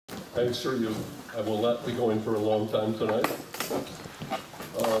I assure you, I will not be going for a long time tonight.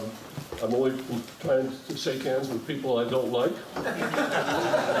 I'm only trying to shake hands with people I don't like.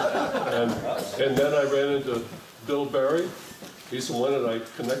 And then I ran into Bill Barry. He's the one that I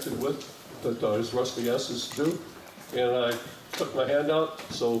connected with, that his rusty S's do. And I took my hand out,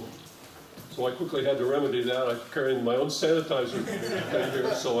 so I quickly had to remedy that. I carried my own sanitizer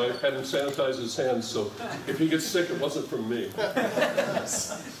here, so I had him sanitize his hands, so if he gets sick, it wasn't from me.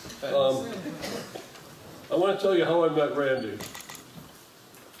 I want to tell you how I met Randy.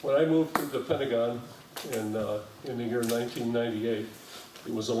 When I moved to the Pentagon in the year 1998,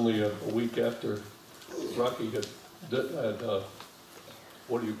 it was only a week after Rocky had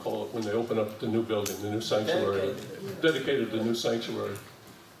what do you call it when they open up the new building, the new sanctuary, dedicated the new sanctuary.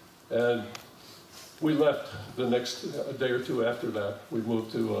 And we left the next day or two after that. We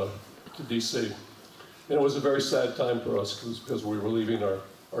moved to DC. And it was a very sad time for us because we were leaving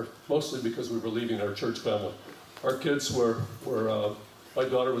mostly because we were leaving our church family. Our kids were my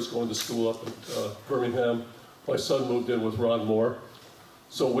daughter was going to school up at Birmingham. My son moved in with Ron Moore.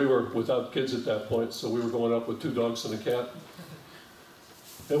 So we were without kids at that point, so we were going up with 2 dogs and a cat.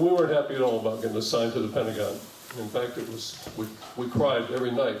 And we weren't happy at all about getting assigned to the Pentagon. In fact, it was, we cried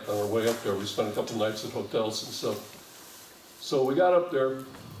every night on our way up there. We spent a couple nights at hotels and stuff. So we got up there,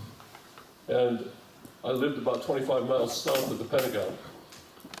 and I lived about 25 miles south of the Pentagon.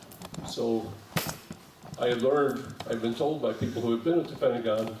 So I'd been told by people who had been at the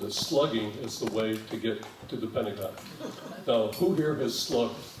Pentagon that slugging is the way to get to the Pentagon. Now, who here has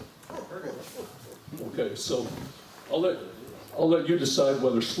slugged? Okay, so I'll let you decide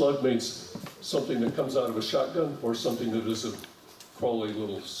whether slug means something that comes out of a shotgun or something that is a crawly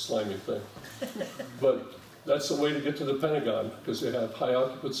little slimy thing. But that's the way to get to the Pentagon, because they have high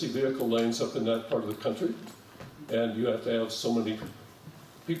occupancy vehicle lanes up in that part of the country, and you have to have so many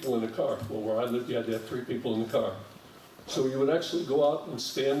people in the car. Well, where I lived, you had to have 3 people in the car. So you would actually go out and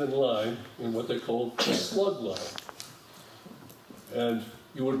stand in line in what they called a slug line. And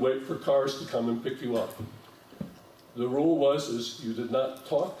you would wait for cars to come and pick you up. The rule was you did not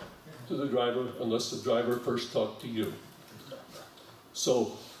talk to the driver unless the driver first talked to you.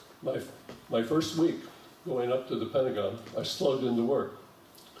 So my first week going up to the Pentagon, I slugged into work.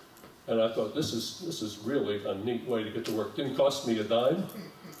 And I thought, this is really a neat way to get to work. Didn't cost me a dime.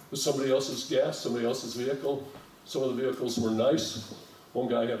 It was somebody else's gas, somebody else's vehicle. Some of the vehicles were nice. One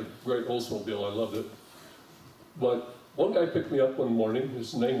guy had a great Oldsmobile, I loved it. But one guy picked me up one morning,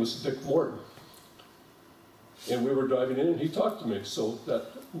 his name was Dick Morton. And we were driving in, and he talked to me, so that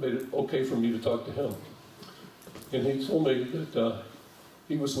made it okay for me to talk to him. And he told me that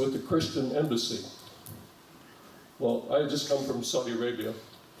he was with the Christian embassy. Well, I had just come from Saudi Arabia,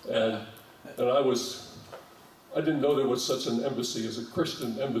 and I didn't know there was such an embassy as a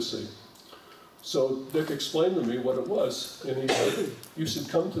Christian embassy. So Dick explained to me what it was, and he said, you should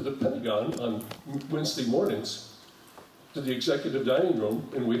come to the Pentagon on Wednesday mornings to the executive dining room,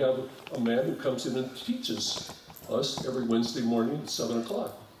 and we have a man who comes in and teaches us every Wednesday morning at 7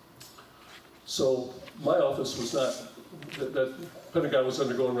 o'clock. So my office was not, that Pentagon was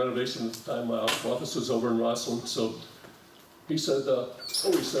undergoing renovation at the time. My office was over in Roslyn, so he said,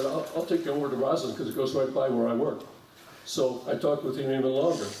 I'll take you over to Roslyn because it goes right by where I work. So I talked with him even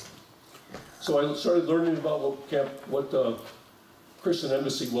longer. So I started learning about what Christian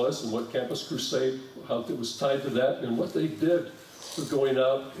Embassy was and what Campus Crusade, how it was tied to that, and what they did with going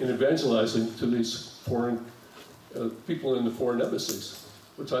out and evangelizing to these foreign people in the foreign embassies,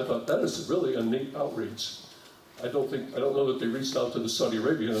 which I thought, that is really a neat outreach. I don't know that they reached out to the Saudi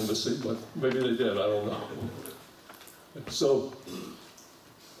Arabian embassy, but maybe they did, I don't know. So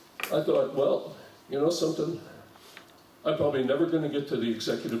I thought, well, you know something? I'm probably never going to get to the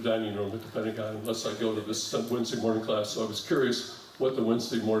executive dining room at the Pentagon unless I go to this Wednesday morning class. So I was curious what the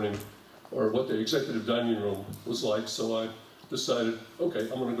Wednesday morning, or what the executive dining room was like. So I decided, okay,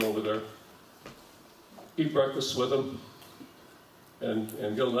 I'm going to go over there, eat breakfast with them, and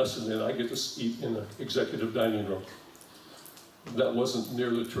get a lesson, and I get to eat in the executive dining room. That wasn't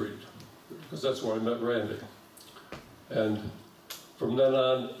near the treat, because that's where I met Randy. And from then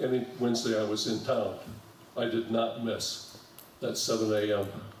on, any Wednesday I was in town, I did not miss that 7 a.m.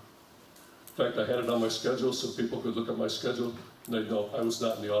 In fact, I had it on my schedule so people could look at my schedule and they'd know I was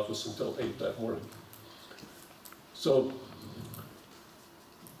not in the office until 8 that morning. So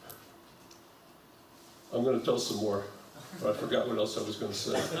I'm going to tell some more. I forgot what else I was going to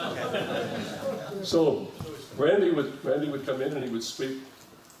say. So Randy would come in and he would speak.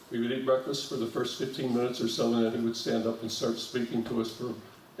 We would eat breakfast for the first 15 minutes or so, and then he would stand up and start speaking to us for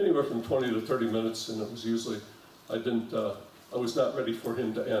anywhere from 20 to 30 minutes, and it was usually, I didn't I was not ready for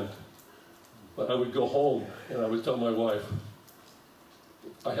him to end. But I would go home and I would tell my wife,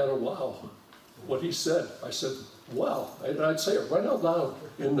 I had a wow. What he said, I said, wow. And I'd say it right out loud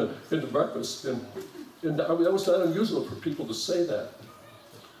in the breakfast. And that was not unusual for people to say that.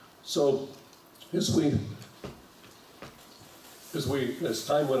 So as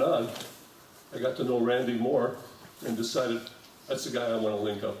time went on, I got to know Randy more and decided that's the guy I want to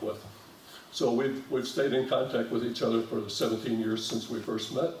link up with. So we've stayed in contact with each other for the 17 years since we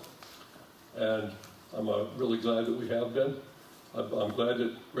first met. And I'm really glad that we have been. I'm glad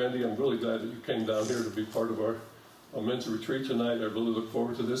that, Randy, I'm really glad that you came down here to be part of our men's retreat tonight. I really look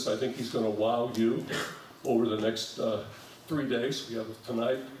forward to this. I think he's going to wow you over the next 3 days. We have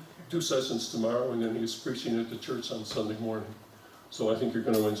tonight, 2 sessions tomorrow, and then he's preaching at the church on Sunday morning. So I think you're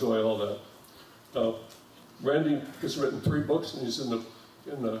going to enjoy all that. Randy has written 3 books, and he's in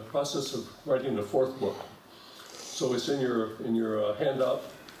the process of writing the 4th book. So it's in your handout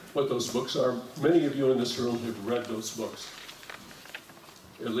what those books are. Many of you in this room have read those books.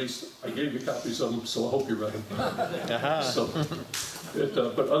 At least I gave you copies of them, so I hope you read them.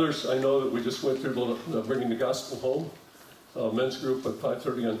 But others, I know that we just went through the Bringing the Gospel Home men's group at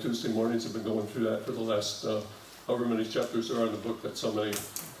 5:30 on Tuesday mornings. Have been going through that for the last however many chapters there are in the book. That's how many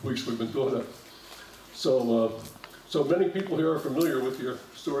weeks we've been doing it. So many people here are familiar with your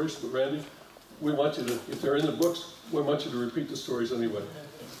stories, but Randy, we want you to, if they're in the books, we want you to repeat the stories anyway.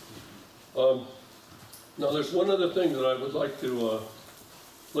 Now there's one other thing that I would like to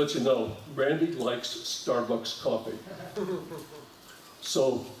let you know. Randy likes Starbucks coffee.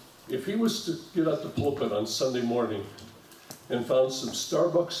 So if he was to get out the pulpit on Sunday morning and found some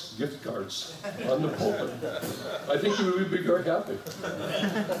Starbucks gift cards on the pulpit, I think he would be very happy.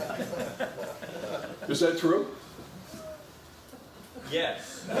 Is that true?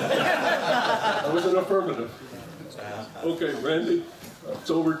 Yes. That was an affirmative. Okay, Randy, it's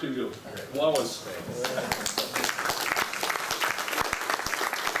over to you. Wow us.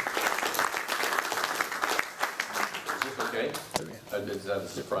 Okay. Is that a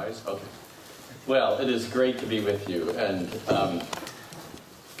surprise? Okay. Well, it is great to be with you, and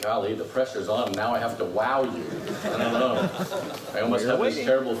golly, the pressure's on. Now I have to wow you. I don't know. I almost have this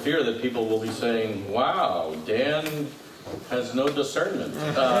terrible fear that people will be saying, wow, Dan has no discernment.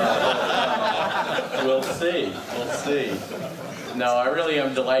 We'll see. We'll see. No, I really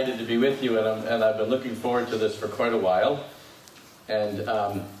am delighted to be with you, and I've been looking forward to this for quite a while. And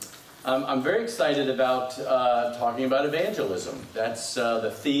I'm very excited about talking about evangelism. That's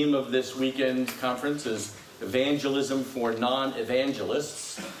the theme of this weekend conference, is evangelism for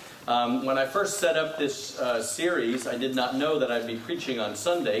non-evangelists. When I first set up this series, I did not know that I'd be preaching on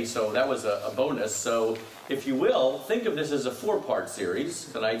Sunday, so that was a bonus. So if you will, think of this as a 4-part series.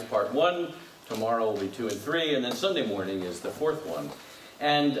 Tonight's part 1, tomorrow will be 2 and 3, and then Sunday morning is the 4th one.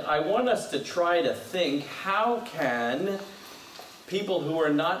 And I want us to try to think, how can people who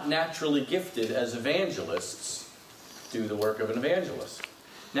are not naturally gifted as evangelists do the work of an evangelist?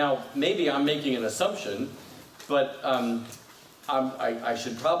 Now, maybe I'm making an assumption, but I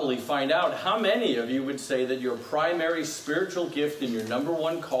should probably find out how many of you would say that your primary spiritual gift and your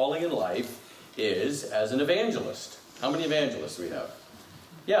 #1 calling in life is as an evangelist. How many evangelists we have?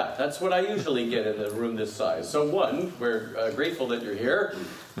 Yeah, that's what I usually get in a room this size. So 1, we're grateful that you're here.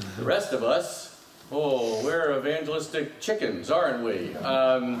 The rest of us, oh, we're evangelistic chickens, aren't we?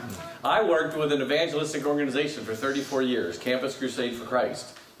 I worked with an evangelistic organization for 34 years, Campus Crusade for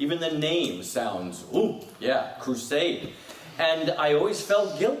Christ. Even the name sounds, ooh, yeah, crusade. And I always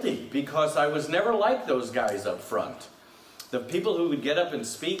felt guilty because I was never like those guys up front. The people who would get up and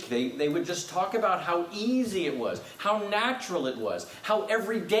speak, they would just talk about how easy it was, how natural it was, how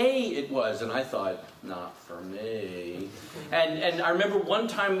everyday it was. And I thought, not for me. And I remember one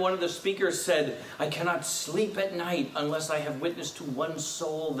time one of the speakers said, I cannot sleep at night unless I have witnessed to 1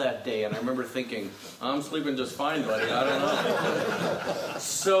 soul that day. And I remember thinking, I'm sleeping just fine, buddy. I don't know.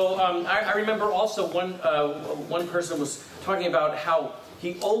 So I remember also one person was talking about how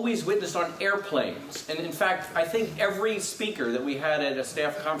he always witnessed on airplanes. And in fact, I think every speaker that we had at a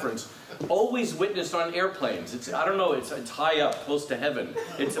staff conference always witnessed on airplanes. I don't know, it's high up, close to heaven.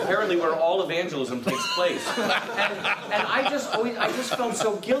 It's apparently where all evangelism takes place. And I just felt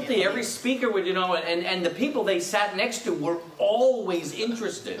so guilty. Every speaker would, and the people they sat next to were always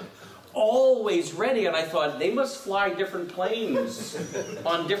interested, always ready. And I thought, they must fly different planes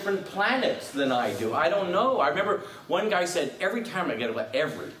on different planets than I do. I don't know. I remember one guy said, every time I get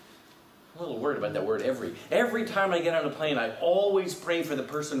I'm a little worried about that word every. Every time I get on a plane, I always pray for the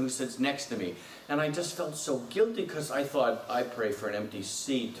person who sits next to me. And I just felt so guilty because I thought, I pray for an empty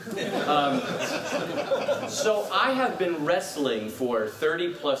seat. So I have been wrestling for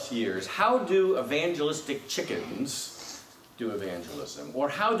 30 plus years. How do evangelistic chickens do evangelism? Or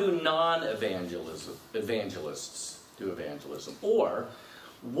how do non-evangelists do evangelism? Or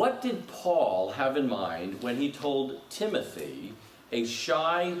what did Paul have in mind when he told Timothy, a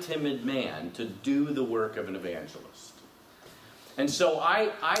shy, timid man, to do the work of an evangelist? And so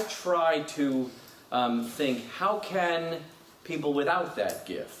I try to think, how can people without that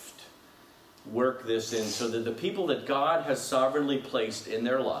gift work this in so that the people that God has sovereignly placed in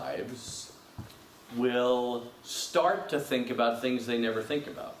their lives will start to think about things they never think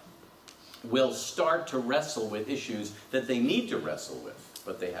about, will start to wrestle with issues that they need to wrestle with,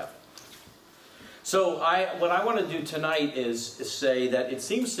 but they haven't. So what I want to do tonight is say that it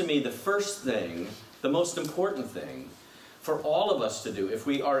seems to me the first thing, the most important thing for all of us to do, if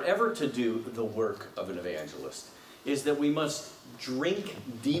we are ever to do the work of an evangelist, is that we must drink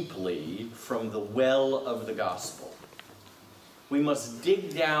deeply from the well of the gospel. We must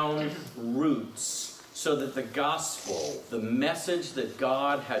dig down roots so that the gospel, the message that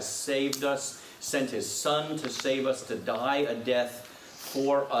God has saved us, sent his Son to save us, to die a death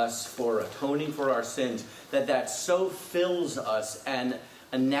for us, for atoning for our sins, that so fills us and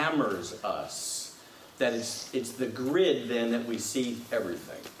enamors us that it's the grid then that we see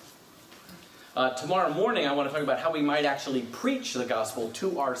everything. Tomorrow morning I want to talk about how we might actually preach the gospel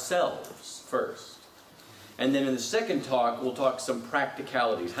to ourselves first. And then in the second talk we'll talk some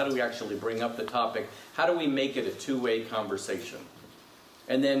practicalities. How do we actually bring up the topic? How do we make it a two-way conversation?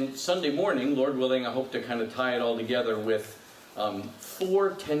 And then Sunday morning, Lord willing, I hope to kind of tie it all together with 4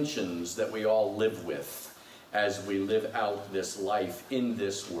 tensions that we all live with as we live out this life in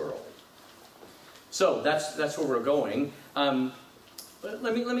this world. So that's where we're going.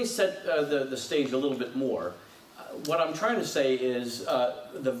 Let me set the stage a little bit more. What I'm trying to say is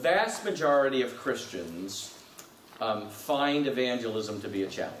the vast majority of Christians find evangelism to be a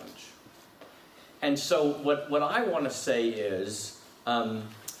challenge. And so what I want to say is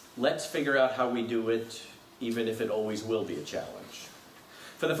let's figure out how we do it, even if it always will be a challenge.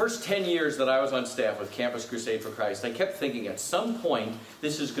 For the first 10 years that I was on staff with Campus Crusade for Christ, I kept thinking at some point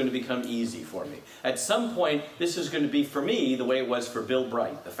this is going to become easy for me. At some point this is going to be for me the way it was for Bill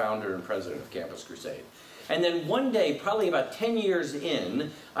Bright, the founder and president of Campus Crusade. And then one day, probably about 10 years in,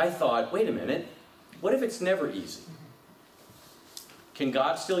 I thought, wait a minute, what if it's never easy? Can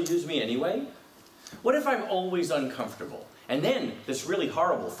God still use me anyway? What if I'm always uncomfortable? And then this really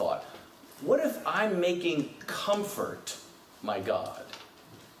horrible thought, what if I'm making comfort my God?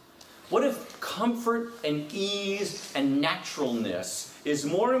 What if comfort and ease and naturalness is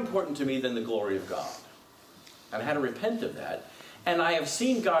more important to me than the glory of God? And I had to repent of that. And I have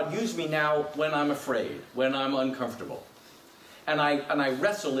seen God use me now when I'm afraid, when I'm uncomfortable. And I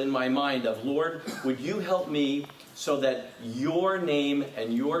wrestle in my mind of, Lord, would you help me so that your name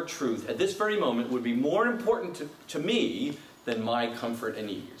and your truth at this very moment would be more important to me than my comfort and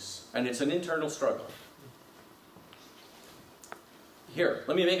ease. And it's an internal struggle. Here,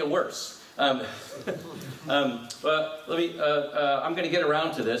 let me make it worse. I'm going to get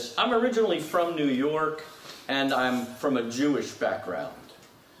around to this. I'm originally from New York, and I'm from a Jewish background.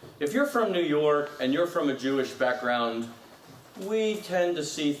 If you're from New York and you're from a Jewish background, we tend to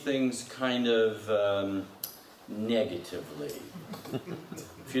see things kind of negatively.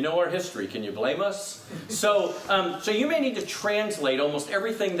 If you know our history, can you blame us? So you may need to translate almost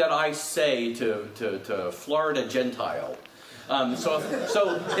everything that I say to Florida Gentile. So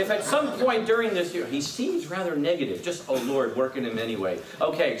if at some point during this year, he seems rather negative, just, oh Lord, work in him anyway.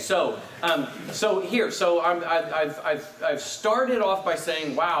 Okay, so I've started off by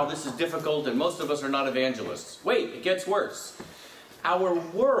saying, wow, this is difficult and most of us are not evangelists. Wait, it gets worse. Our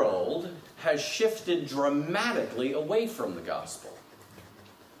world has shifted dramatically away from the gospel.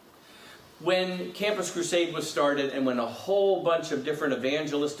 When Campus Crusade was started and when a whole bunch of different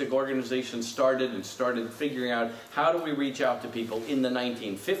evangelistic organizations started figuring out how do we reach out to people in the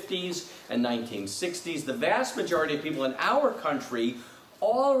 1950s and 1960s, the vast majority of people in our country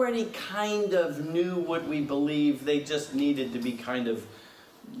already kind of knew what we believed. They just needed to be kind of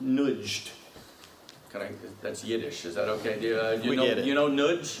nudged. That's Yiddish, is that okay? You know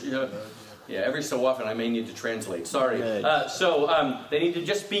nudge? Yeah, every so often I may need to translate. Sorry. They need to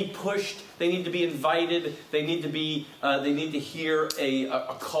just be pushed. They need to be invited. They need to hear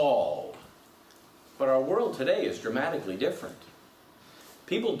a call. But our world today is dramatically different.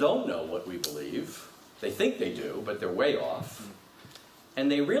 People don't know what we believe. They think they do, but they're way off.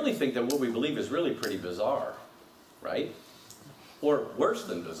 And they really think that what we believe is really pretty bizarre, right? Or worse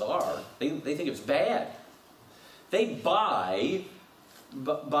than bizarre, they think it's bad. They buy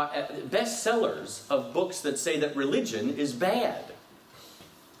bestsellers of books that say that religion is bad.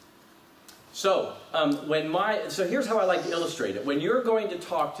 So, so here's how I like to illustrate it. When you're going to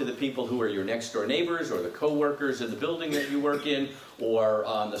talk to the people who are your next door neighbors or the co-workers in the building that you work in, or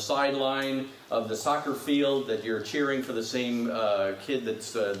on the sideline of the soccer field that you're cheering for the same kid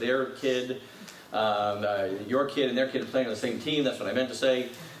that's their kid, your kid and their kid are playing on the same team, that's what I meant to say.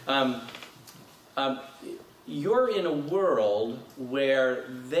 You're in a world where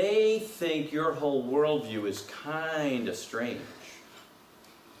they think your whole worldview is kind of strange.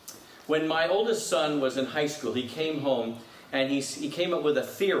 When my oldest son was in high school, he came home and he came up with a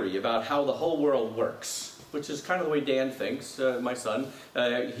theory about how the whole world works, which is kind of the way Dan thinks, my son.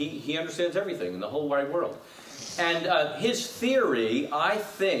 He understands everything in the whole wide world. And his theory, I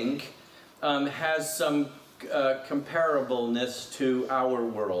think, has some comparableness to our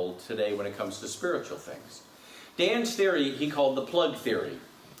world today when it comes to spiritual things. Dan's theory he called the plug theory.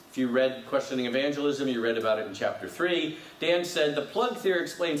 If you read Questioning Evangelism, you read about it in chapter 3. Dan said the plug theory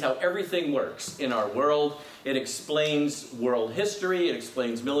explains how everything works in our world. It explains world history, it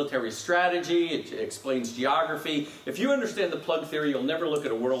explains military strategy, it explains geography. If you understand the plug theory, you'll never look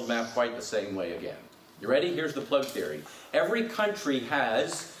at a world map quite the same way again. You ready? Here's the plug theory. Every country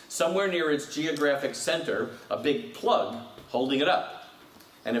has, somewhere near its geographic center, a big plug holding it up.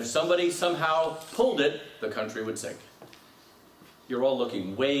 And if somebody somehow pulled it, the country would sink. You're all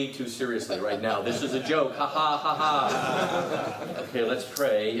looking way too seriously right now. This is a joke. Ha ha ha ha. Okay, let's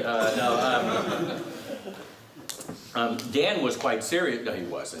pray. Dan was quite serious. No, he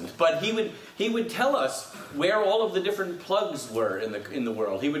wasn't. But he would tell us where all of the different plugs were in the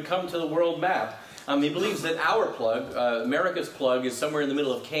world. He would come to the world map. He believes that our plug, America's plug, is somewhere in the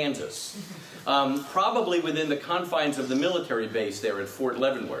middle of Kansas. Probably within the confines of the military base there at Fort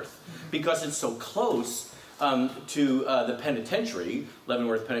Leavenworth. Because it's so close to the penitentiary,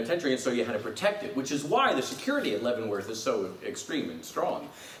 Leavenworth Penitentiary, and so you had to protect it, which is why the security at Leavenworth is so extreme and strong.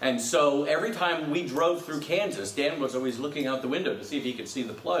 And so every time we drove through Kansas, Dan was always looking out the window to see if he could see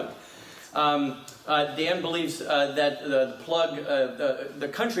the plug. Dan believes that the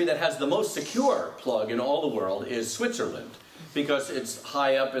country that has the most secure plug in all the world is Switzerland, because it's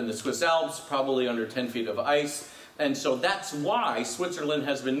high up in the Swiss Alps, probably under 10 feet of ice, and so that's why Switzerland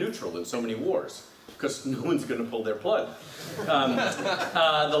has been neutral in so many wars. Because no one's going to pull their plug.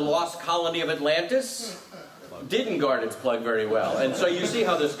 The lost colony of Atlantis didn't guard its plug very well. And so you see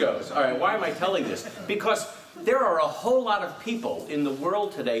how this goes. All right, why am I telling this? Because there are a whole lot of people in the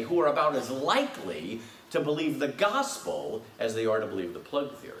world today who are about as likely to believe the gospel as they are to believe the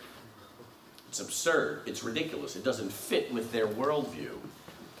plug theory. It's absurd. It's ridiculous. It doesn't fit with their worldview.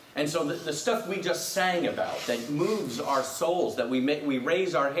 And so the stuff we just sang about that moves our souls, that we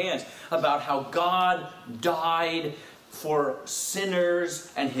raise our hands about how God died for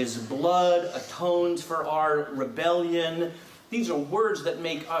sinners and his blood atones for our rebellion. These are words that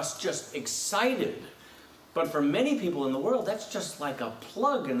make us just excited. But for many people in the world, that's just like a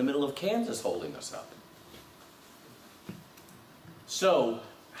plug in the middle of Kansas holding us up. So,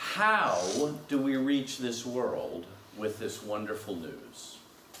 how do we reach this world with this wonderful news?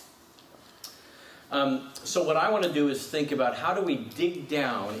 So what I want to do is think about how do we dig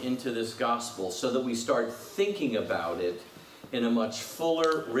down into this gospel so that we start thinking about it in a much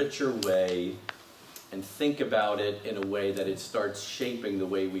fuller, richer way, and think about it in a way that it starts shaping the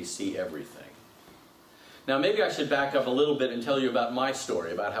way we see everything. Now maybe I should back up a little bit and tell you about my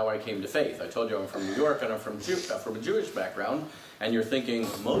story, about how I came to faith. I told you I'm from New York and I'm from a Jewish background. And you're thinking,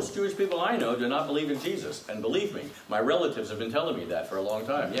 most Jewish people I know do not believe in Jesus. And believe me, my relatives have been telling me that for a long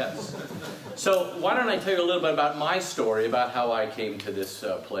time, yes. So why don't I tell you a little bit about my story, about how I came to this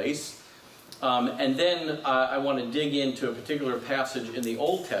place. And then I want to dig into a particular passage in the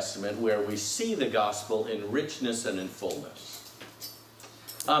Old Testament where we see the gospel in richness and in fullness.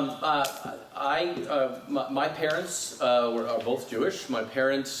 My parents are both Jewish. My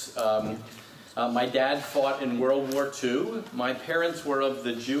parents... my dad fought in World War II. My parents were of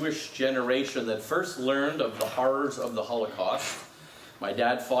the Jewish generation that first learned of the horrors of the Holocaust. My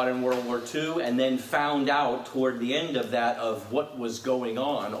dad fought in World War II and then found out toward the end of that of what was going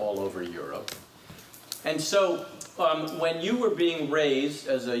on all over Europe. And so when you were being raised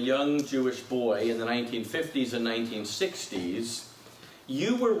as a young Jewish boy in the 1950s and 1960s,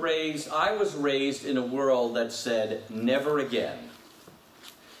 I was raised in a world that said, never again.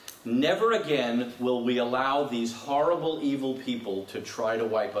 Never again will we allow these horrible, evil people to try to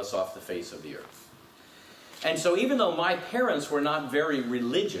wipe us off the face of the earth. And so even though my parents were not very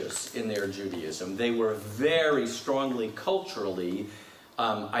religious in their Judaism, they were very strongly culturally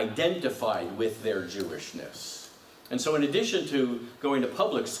identified with their Jewishness. And so in addition to going to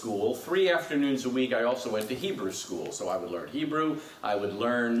public school, 3 afternoons a week I also went to Hebrew school. So I would learn Hebrew, I would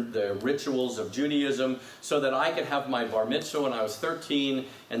learn the rituals of Judaism, so that I could have my bar mitzvah when I was 13,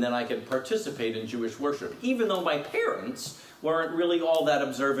 and then I could participate in Jewish worship, even though my parents weren't really all that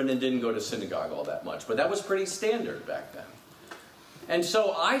observant and didn't go to synagogue all that much. But that was pretty standard back then. And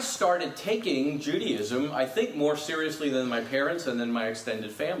so I started taking Judaism, I think, more seriously than my parents and then my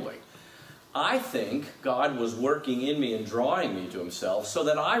extended family. I think God was working in me and drawing me to himself so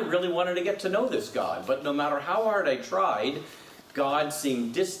that I really wanted to get to know this God. But no matter how hard I tried, God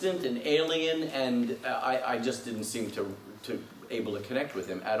seemed distant and alien, and I just didn't seem to able to connect with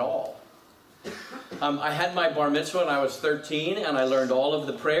him at all. I had my bar mitzvah when I was 13, and I learned all of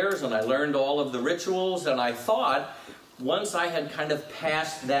the prayers, and I learned all of the rituals, and I thought, once I had kind of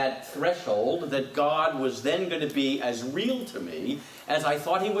passed that threshold, that God was then going to be as real to me as I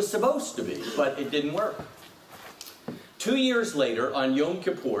thought he was supposed to be, but it didn't work. 2 years later, on Yom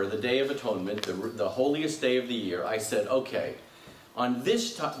Kippur, the Day of Atonement, the holiest day of the year, I said, okay, on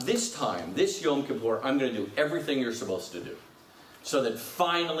this Yom Kippur, I'm going to do everything you're supposed to do, so that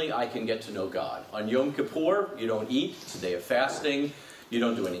finally I can get to know God. On Yom Kippur, you don't eat, it's a day of fasting. You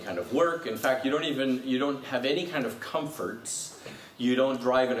don't do any kind of work. In fact, you don't have any kind of comforts. You don't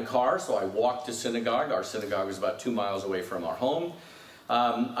drive in a car, so I walked to synagogue. Our synagogue was about 2 miles away from our home.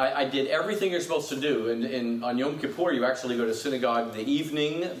 I did everything you're supposed to do. On Yom Kippur, you actually go to synagogue the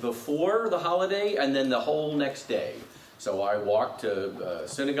evening before the holiday and then the whole next day. So I walked to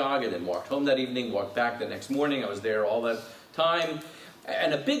synagogue and then walked home that evening, walked back the next morning. I was there all that time.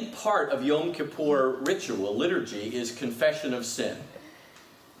 And a big part of Yom Kippur ritual, liturgy, is confession of sin.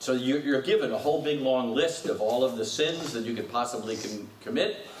 So you're given a whole big long list of all of the sins that you could possibly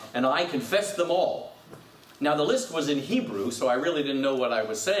commit, and I confessed them all. Now the list was in Hebrew, so I really didn't know what I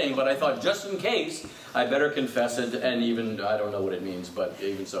was saying, but I thought just in case, I better confess it, and even, I don't know what it means, but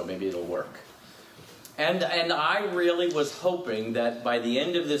even so, maybe it'll work. And I really was hoping that by the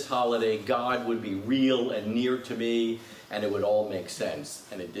end of this holiday, God would be real and near to me, and it would all make sense,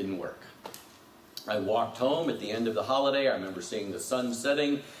 and it didn't work. I walked home at the end of the holiday. I remember seeing the sun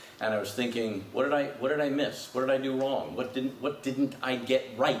setting, and I was thinking, what did I miss? What did I do wrong? What didn't I get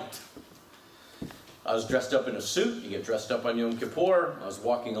right? I was dressed up in a suit. You get dressed up on Yom Kippur. I was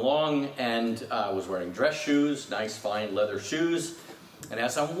walking along, and I was wearing dress shoes, nice fine leather shoes. And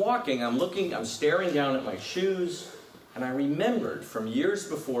as I'm walking, I'm staring down at my shoes, and I remembered from years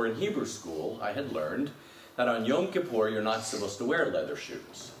before in Hebrew school, I had learned that on Yom Kippur, you're not supposed to wear leather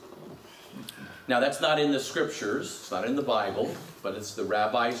shoes. Now that's not in the scriptures, it's not in the Bible, but it's the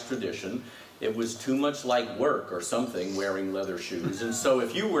rabbi's tradition. It was too much like work or something wearing leather shoes. And so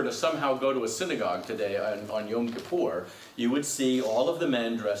if you were to somehow go to a synagogue today on Yom Kippur, you would see all of the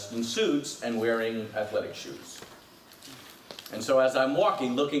men dressed in suits and wearing athletic shoes. And so as I'm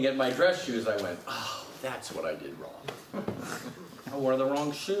walking, looking at my dress shoes, I went, oh, that's what I did wrong. I wore the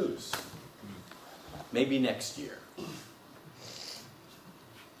wrong shoes. Maybe next year.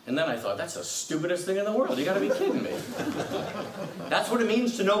 And then I thought, that's the stupidest thing in the world. You got to be kidding me. That's what it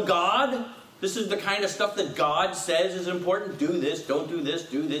means to know God? This is the kind of stuff that God says is important. Do this, don't do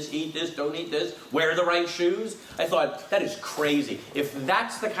this, eat this, don't eat this, wear the right shoes. I thought, that is crazy. If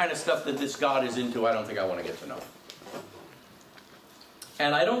that's the kind of stuff that this God is into, I don't think I want to get to know him.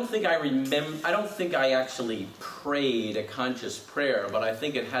 And I don't think I actually prayed a conscious prayer, but I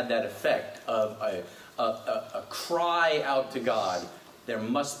think it had that effect of a cry out to God. There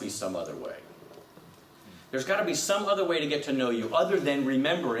must be some other way. There's got to be some other way to get to know you other than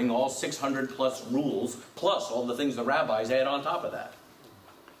remembering all 600 plus rules, plus all the things the rabbis add on top of that.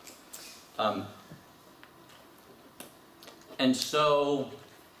 And so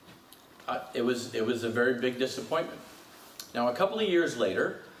it was a very big disappointment. Now a couple of years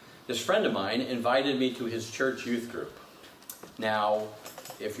later, this friend of mine invited me to his church youth group. Now,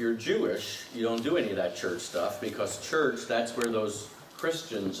 if you're Jewish, you don't do any of that church stuff, because church, that's where those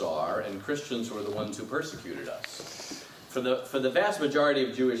Christians are, and Christians were the ones who persecuted us. For the vast majority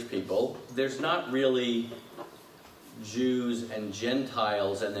of Jewish people, there's not really Jews and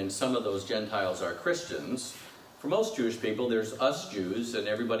Gentiles, and then some of those Gentiles are Christians. For most Jewish people, there's us Jews, and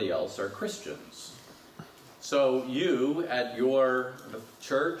everybody else are Christians. So you, at your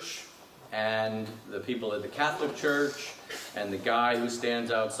church, and the people at the Catholic Church, and the guy who stands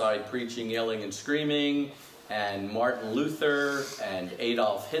outside preaching, yelling, and screaming, and Martin Luther, and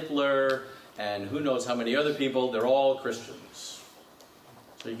Adolf Hitler, and who knows how many other people, they're all Christians.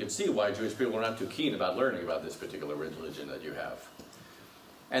 So you can see why Jewish people are not too keen about learning about this particular religion that you have.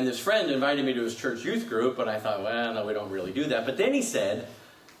 And this friend invited me to his church youth group, and I thought, well, no, we don't really do that. But then he said,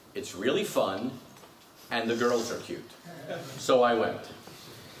 it's really fun, and the girls are cute. So I went.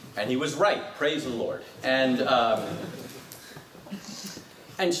 And he was right, praise the Lord. And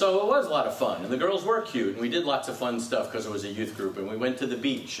so it was a lot of fun, and the girls were cute, and we did lots of fun stuff because it was a youth group, and we went to the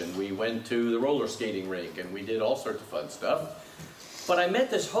beach, and we went to the roller skating rink, and we did all sorts of fun stuff. But I met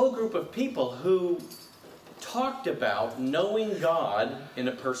this whole group of people who talked about knowing God in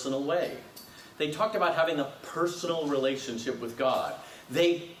a personal way. They talked about having a personal relationship with God.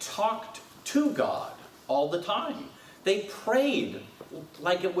 They talked to God all the time. They prayed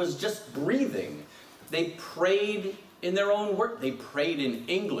like it was just breathing. They prayed in their own word. They prayed in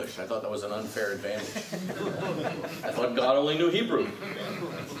English. I thought that was an unfair advantage. I thought God only knew Hebrew.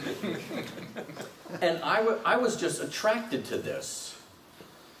 And I was just attracted to this.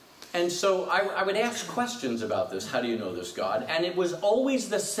 And so I would ask questions about this. How do you know this God? And it was always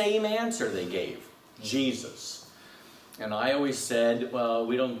the same answer they gave. Jesus. And I always said, well,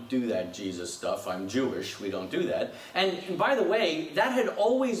 we don't do that Jesus stuff. I'm Jewish. We don't do that. And by the way, that had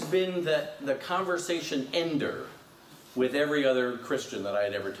always been the conversation ender with every other Christian that I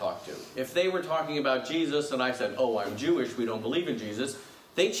had ever talked to. If they were talking about Jesus and I said, oh, I'm Jewish, we don't believe in Jesus,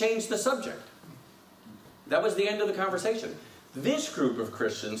 they changed the subject. That was the end of the conversation. This group of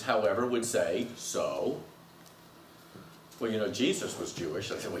Christians, however, would say, so, well, you know, Jesus was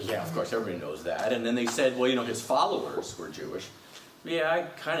Jewish. I said, well, yeah, of course, everybody knows that. And then they said, well, you know, his followers were Jewish. Yeah, I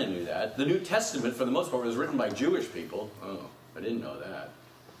kind of knew that. The New Testament, for the most part, was written by Jewish people. Oh, I didn't know that.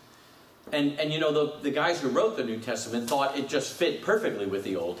 And you know, the guys who wrote the New Testament thought it just fit perfectly with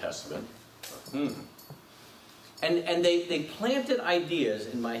the Old Testament. And they planted ideas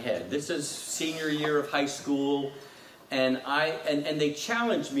in my head. This is senior year of high school. And they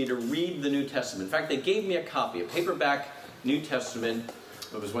challenged me to read the New Testament. In fact, they gave me a copy, a paperback New Testament.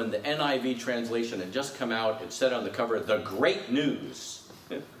 It was when the NIV translation had just come out. It said on the cover, "The Great News."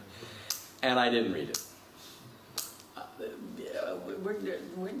 And I didn't read it.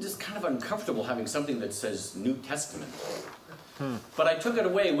 We're just kind of uncomfortable having something that says New Testament. But I took it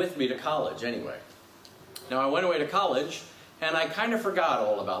away with me to college anyway. Now, I went away to college, and I kind of forgot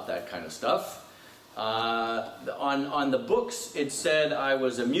all about that kind of stuff. On the books, it said I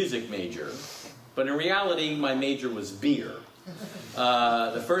was a music major, but in reality, my major was beer.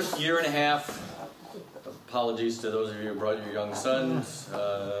 The first year and a half, apologies to those of you who brought your young sons,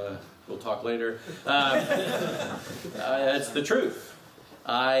 we'll talk later, that's the truth.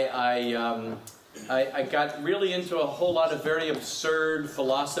 I got really into a whole lot of very absurd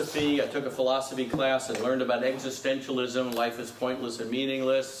philosophy. I took a philosophy class and learned about existentialism, life is pointless and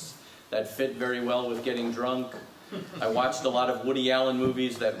meaningless. That fit very well with getting drunk. I watched a lot of Woody Allen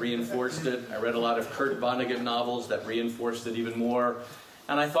movies that reinforced it. I read a lot of Kurt Vonnegut novels that reinforced it even more.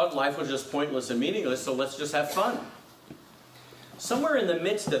 And I thought life was just pointless and meaningless, so let's just have fun. Somewhere in the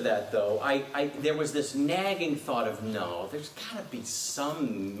midst of that, though, there was this nagging thought of, no, there's got to be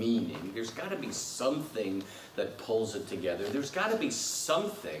some meaning. There's got to be something that pulls it together. There's got to be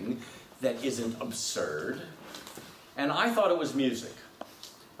something that isn't absurd. And I thought it was music.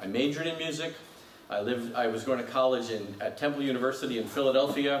 I majored in music. I was going to college at Temple University in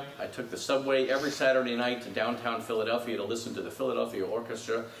Philadelphia. I took the subway every Saturday night to downtown Philadelphia to listen to the Philadelphia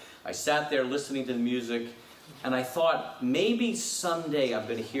Orchestra. I sat there listening to the music, and I thought, maybe someday I'm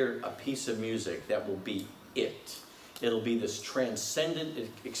going to hear a piece of music that will be it. It'll be this transcendent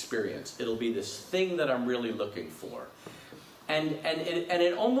experience. It'll be this thing that I'm really looking for. And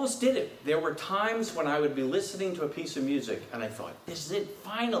it almost did it. There were times when I would be listening to a piece of music, and I thought, this is it,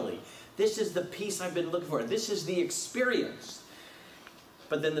 finally. This is the piece I've been looking for. This is the experience.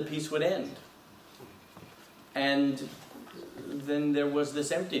 But then the piece would end. And then there was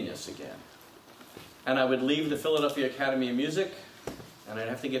this emptiness again. And I would leave the Philadelphia Academy of Music, and I'd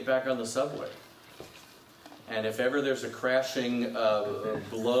have to get back on the subway. And if ever there's a crashing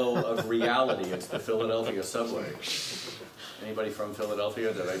blow of reality, it's the Philadelphia subway. Anybody from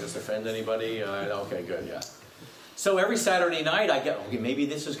Philadelphia? Did I just offend anybody? Okay, good, yeah. So every Saturday night, I get, okay, maybe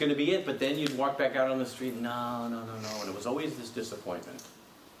this is going to be it, but then you'd walk back out on the street, no, and it was always this disappointment.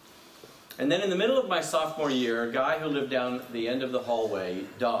 And then in the middle of my sophomore year, a guy who lived down the end of the hallway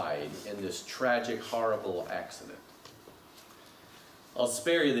died in this tragic, horrible accident. I'll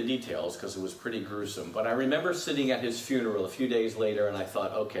spare you the details because it was pretty gruesome, but I remember sitting at his funeral a few days later, and I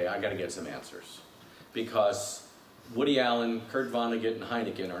thought, okay, I got to get some answers, because Woody Allen, Kurt Vonnegut, and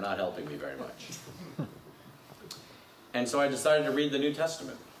Heineken are not helping me very much. And so I decided to read the New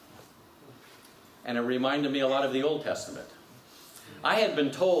Testament. And it reminded me a lot of the Old Testament. I had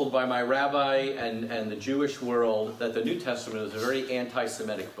been told by my rabbi and the Jewish world that the New Testament is a very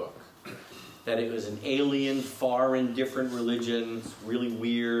anti-Semitic book. That it was an alien, foreign, different religion, really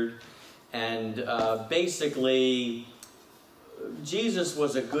weird. And basically, Jesus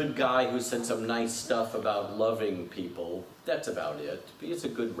was a good guy who said some nice stuff about loving people. That's about it. He's a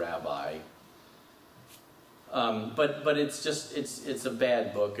good rabbi. But it's just, it's a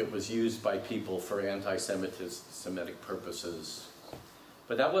bad book. It was used by people for anti-Semitic purposes.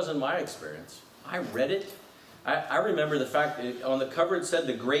 But that wasn't my experience. I read it. I remember the fact that on the cover it said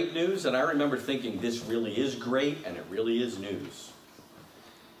the great news, and I remember thinking this really is great, and it really is news.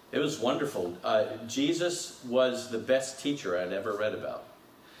 It was wonderful. Jesus was the best teacher I'd ever read about.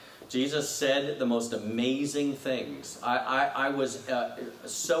 Jesus said the most amazing things. I was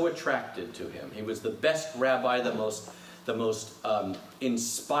so attracted to him. He was the best rabbi, the most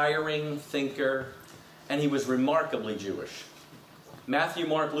inspiring thinker, and he was remarkably Jewish. Matthew,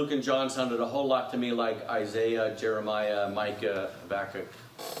 Mark, Luke, and John sounded a whole lot to me like Isaiah, Jeremiah, Micah, Habakkuk.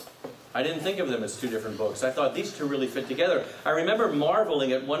 I didn't think of them as two different books. I thought these two really fit together. I remember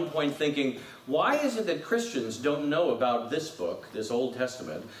marveling at one point thinking, why is it that Christians don't know about this book, this Old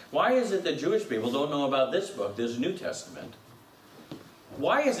Testament? Why is it that Jewish people don't know about this book, this New Testament?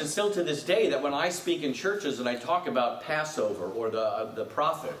 Why is it still to this day that when I speak in churches and I talk about Passover or the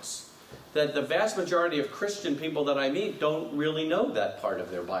prophets, that the vast majority of Christian people that I meet don't really know that part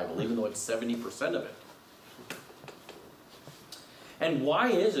of their Bible, even though it's 70% of it? And why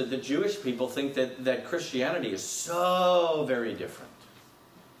is it that Jewish people think that Christianity is so very different?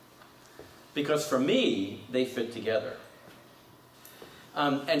 Because for me, they fit together.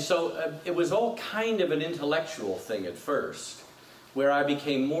 And so it was all kind of an intellectual thing at first, where I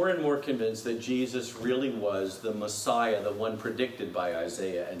became more and more convinced that Jesus really was the Messiah, the one predicted by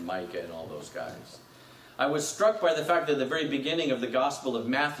Isaiah and Micah and all those guys. I was struck by the fact that at the very beginning of the Gospel of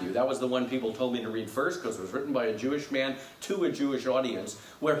Matthew, that was the one people told me to read first because it was written by a Jewish man to a Jewish audience,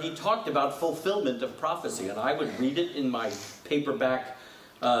 where he talked about fulfillment of prophecy. And I would read it in my paperback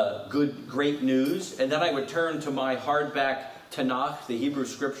Great News, and then I would turn to my hardback Tanakh, the Hebrew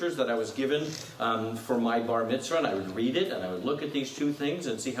Scriptures that I was given for my bar mitzvah, and I would read it, and I would look at these two things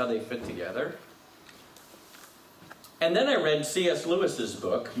and see how they fit together. And then I read C.S. Lewis's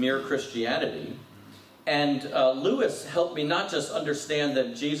book, Mere Christianity, and Lewis helped me not just understand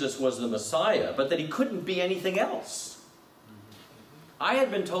that Jesus was the Messiah, but that he couldn't be anything else. I had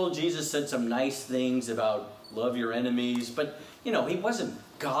been told Jesus said some nice things about love your enemies, but, you know, he wasn't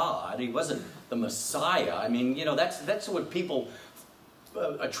God. He wasn't the Messiah. I mean, you know, that's what people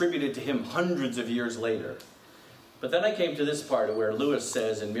attributed to him hundreds of years later. But then I came to this part where Lewis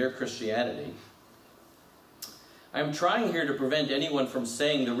says in Mere Christianity, I am trying here to prevent anyone from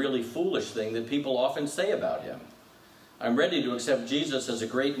saying the really foolish thing that people often say about him. I'm ready to accept Jesus as a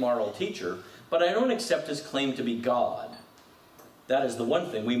great moral teacher, but I don't accept his claim to be God. That is the one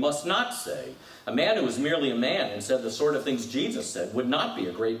thing we must not say. A man who is merely a man and said the sort of things Jesus said would not be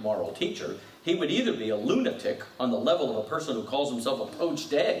a great moral teacher. He would either be a lunatic on the level of a person who calls himself a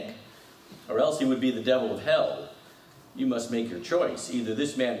poached egg, or else he would be the devil of hell. You must make your choice. Either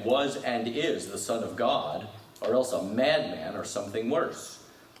this man was and is the Son of God, or else a madman or something worse.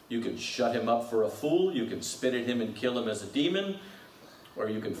 You can shut him up for a fool, you can spit at him and kill him as a demon, or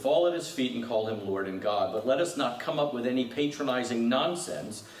you can fall at his feet and call him Lord and God. But let us not come up with any patronizing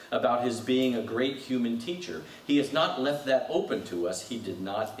nonsense about his being a great human teacher. He has not left that open to us. He did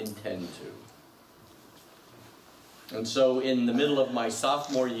not intend to. And so in the middle of my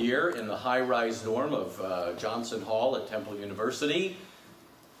sophomore year in the high-rise dorm of Johnson Hall at Temple University,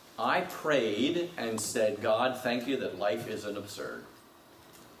 I prayed and said, God, thank you that life isn't absurd.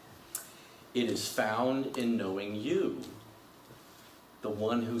 It is found in knowing you, the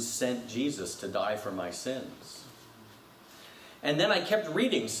one who sent Jesus to die for my sins. And then I kept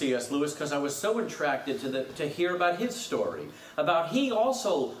reading C.S. Lewis because I was so attracted to hear about his story. About he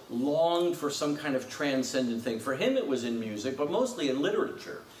also longed for some kind of transcendent thing. For him it was in music, but mostly in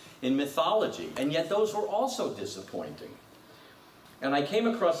literature, in mythology. And yet those were also disappointing. And I came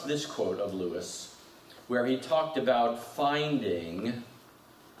across this quote of Lewis, where he talked about finding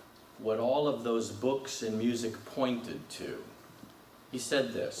what all of those books and music pointed to. He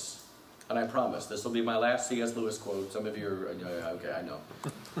said this, and I promise this will be my last C.S. Lewis quote. Some of you are, okay, I know.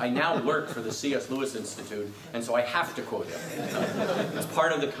 I now work for the C.S. Lewis Institute, and so I have to quote him. It's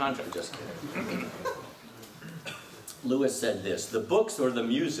part of the contract. Just kidding. Lewis said this, the books or the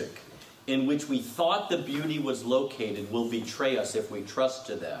music in which we thought the beauty was located will betray us if we trust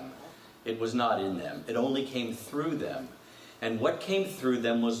to them. It was not in them. It only came through them. And what came through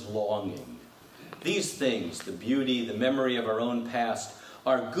them was longing. These things, the beauty, the memory of our own past,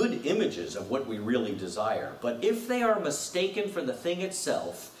 are good images of what we really desire. But if they are mistaken for the thing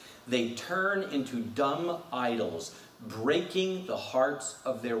itself, they turn into dumb idols, breaking the hearts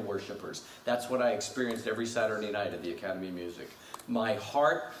of their worshipers. That's what I experienced every Saturday night at the Academy of Music. My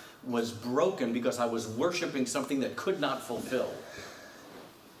heart was broken because I was worshiping something that could not fulfill.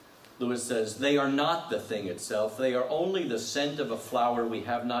 Lewis says, they are not the thing itself. They are only the scent of a flower we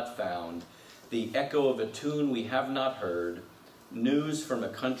have not found, the echo of a tune we have not heard, news from a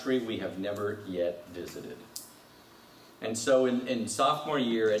country we have never yet visited. And so in sophomore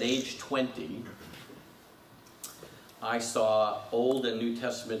year, at age 20, I saw Old and New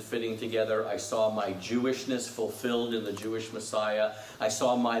Testament fitting together. I saw my Jewishness fulfilled in the Jewish Messiah. I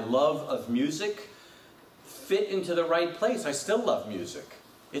saw my love of music fit into the right place. I still love music.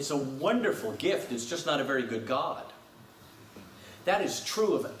 It's a wonderful gift. It's just not a very good God. That is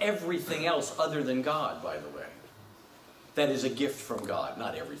true of everything else other than God, by the way. That is a gift from God.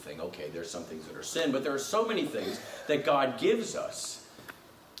 Not everything. Okay, there's some things that are sin, but there are so many things that God gives us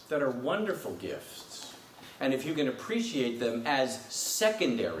that are wonderful gifts. And if you can appreciate them as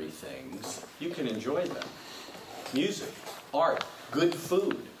secondary things, you can enjoy them. Music, art, good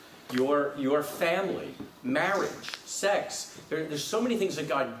food, your family, marriage, sex. There's so many things that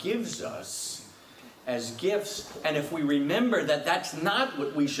God gives us as gifts. And if we remember that that's not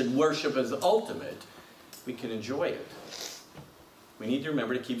what we should worship as ultimate, we can enjoy it. We need to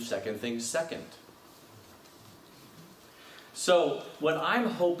remember to keep second things second. So what I'm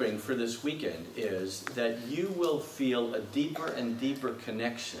hoping for this weekend is that you will feel a deeper and deeper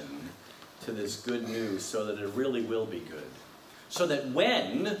connection to this good news so that it really will be good. So that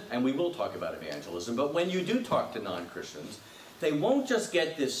when, and we will talk about evangelism, but when you do talk to non-Christians, they won't just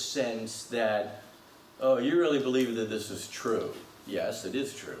get this sense that, oh, you really believe that this is true. Yes, it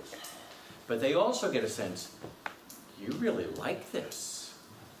is true. But they also get a sense, you really like this.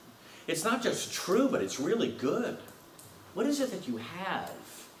 It's not just true, but it's really good. What is it that you have?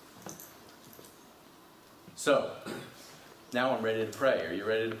 So, now I'm ready to pray. Are you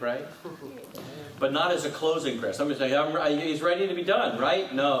ready to pray? But not as a closing prayer. Somebody say, he's ready to be done,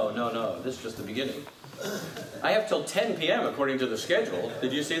 right? No. This is just the beginning. I have till 10 p.m. according to the schedule.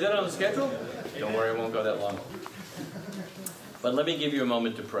 Did you see that on the schedule? Don't worry, it won't go that long. But let me give you a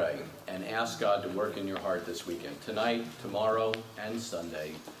moment to pray and ask God to work in your heart this weekend, tonight, tomorrow, and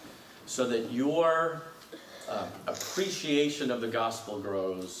Sunday, so that your appreciation of the gospel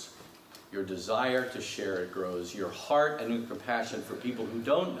grows, your desire to share it grows, your heart and your compassion for people who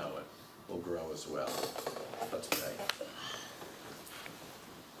don't know it will grow as well. Let's pray.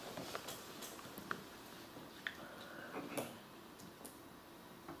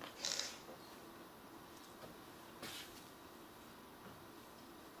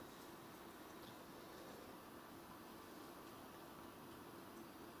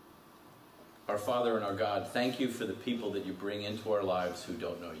 Our Father and our God, thank you for the people that you bring into our lives who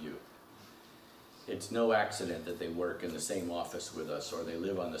don't know you. It's no accident that they work in the same office with us or they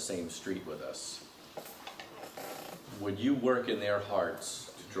live on the same street with us. Would you work in their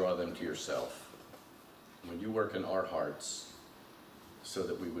hearts to draw them to yourself? Would you work in our hearts so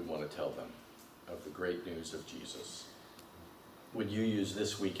that we would want to tell them of the great news of Jesus? Would you use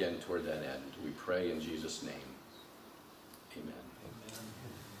this weekend toward that end? We pray in Jesus' name. Amen.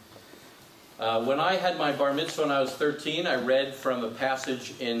 When I had my bar mitzvah when I was 13, I read from a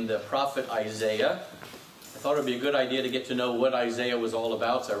passage in the prophet Isaiah. I thought it would be a good idea to get to know what Isaiah was all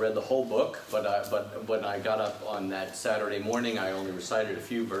about, so I read the whole book. But when I got up on that Saturday morning, I only recited a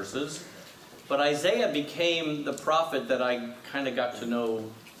few verses. But Isaiah became the prophet that I kind of got to know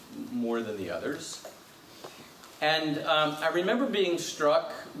more than the others. And I remember being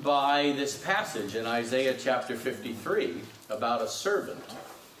struck by this passage in Isaiah chapter 53 about a servant.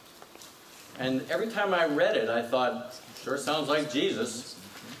 And every time I read it, I thought, sure sounds like Jesus.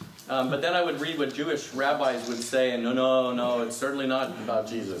 But then I would read what Jewish rabbis would say, and no, it's certainly not about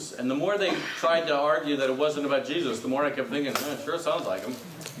Jesus. And the more they tried to argue that it wasn't about Jesus, the more I kept thinking, sure sounds like him.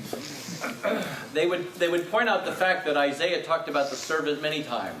 They would point out the fact that Isaiah talked about the servant many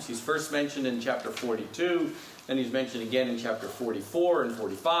times. He's first mentioned in chapter 42, then he's mentioned again in chapter 44 and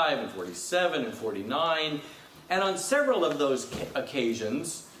 45 and 47 and 49. And on several of those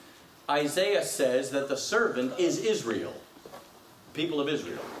occasions, Isaiah says that the servant is Israel, people of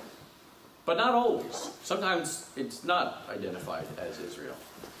Israel. But not always. Sometimes it's not identified as Israel.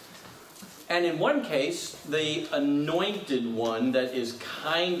 And in one case, the anointed one that is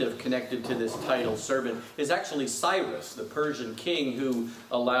kind of connected to this title, servant, is actually Cyrus, the Persian king who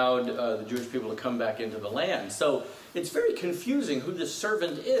allowed the Jewish people to come back into the land. So it's very confusing who this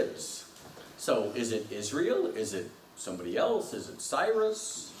servant is. So is it Israel? Is it somebody else? Is it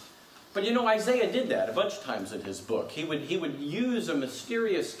Cyrus? But you know, Isaiah did that a bunch of times in his book. He would use a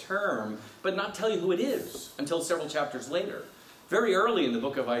mysterious term, but not tell you who it is until several chapters later. Very early in the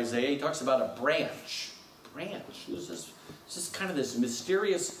book of Isaiah, he talks about a branch. Branch. Who's this? It's just kind of this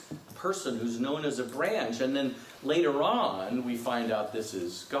mysterious person who's known as a branch. And then later on, we find out this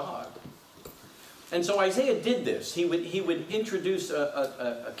is God. And so Isaiah did this. He would introduce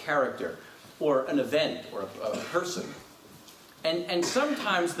a character or an event or a person. And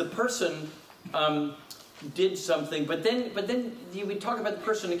sometimes the person did something, but then you would talk about the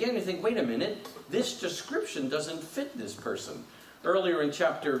person again and you think, wait a minute, this description doesn't fit this person. Earlier in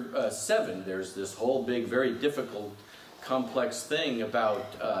chapter 7, there's this whole big, very difficult, complex thing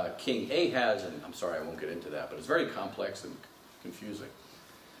about King Ahaz, and I'm sorry, I won't get into that, but it's very complex and confusing.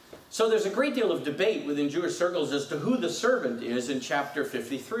 So there's a great deal of debate within Jewish circles as to who the servant is in chapter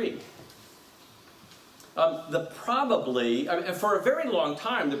 53. For a very long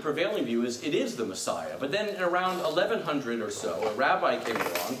time, the prevailing view is it is the Messiah. But then around 1100 or so, a rabbi came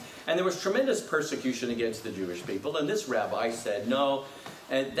along, and there was tremendous persecution against the Jewish people. And this rabbi said, no,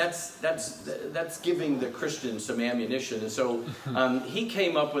 and that's giving the Christians some ammunition. And so he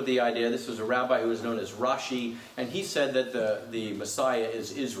came up with the idea. This was a rabbi who was known as Rashi, and he said that the Messiah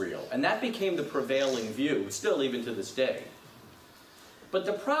is Israel. And that became the prevailing view, still even to this day. But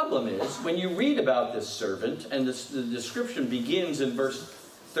the problem is, when you read about this servant, and the description begins in verse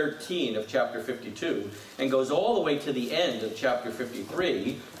 13 of chapter 52, and goes all the way to the end of chapter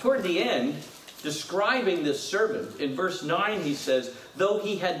 53, toward the end, describing this servant, in verse 9 he says, though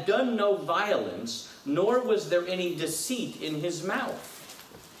he had done no violence, nor was there any deceit in his mouth.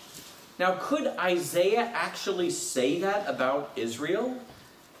 Now, could Isaiah actually say that about Israel?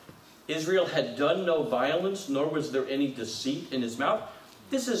 Israel had done no violence, nor was there any deceit in his mouth.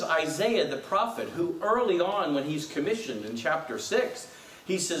 This is Isaiah the prophet, who early on when he's commissioned in chapter 6,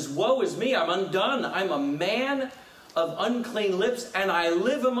 he says, woe is me, I'm undone. I'm a man of unclean lips, and I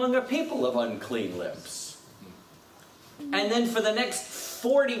live among a people of unclean lips. And then for the next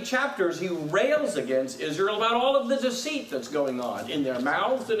 40 chapters, he rails against Israel about all of the deceit that's going on in their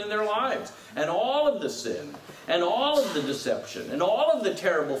mouths and in their lives, and all of the sin, and all of the deception, and all of the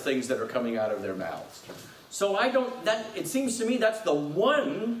terrible things that are coming out of their mouths. So it seems to me that's the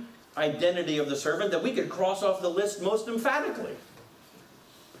one identity of the servant that we could cross off the list most emphatically.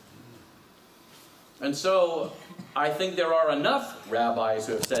 And so I think there are enough rabbis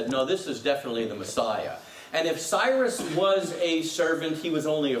who have said, no, this is definitely the Messiah. And if Cyrus was a servant, he was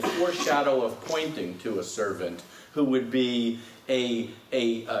only a foreshadow of pointing to a servant who would be a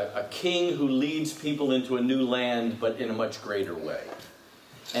king who leads people into a new land, but in a much greater way.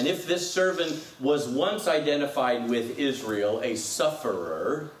 And if this servant was once identified with Israel, a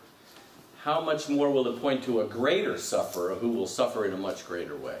sufferer, how much more will it point to a greater sufferer who will suffer in a much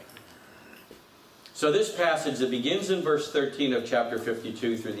greater way? So this passage that begins in verse 13 of chapter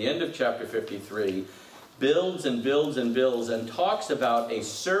 52 through the end of chapter 53 builds and builds and builds and talks about a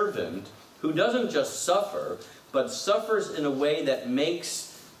servant who doesn't just suffer, but suffers in a way that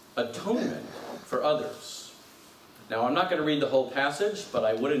makes atonement for others. Now, I'm not going to read the whole passage, but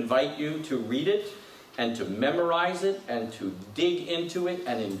I would invite you to read it and to memorize it and to dig into it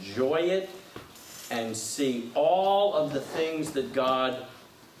and enjoy it and see all of the things that God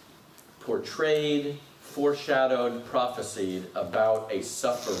portrayed, foreshadowed, prophesied about a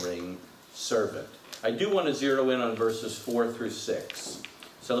suffering servant. I do want to zero in on verses 4 through 6.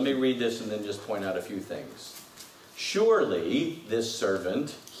 So let me read this and then just point out a few things. Surely this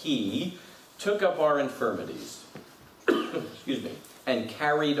servant, he, took up our infirmities, excuse me, and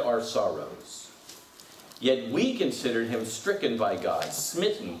carried our sorrows. Yet we considered him stricken by God,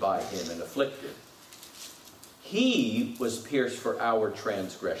 smitten by him, and afflicted. He was pierced for our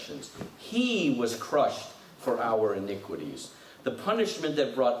transgressions. He was crushed for our iniquities. The punishment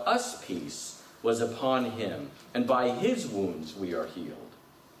that brought us peace was upon him, and by his wounds we are healed.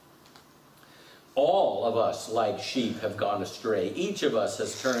 All of us, like sheep, have gone astray. Each of us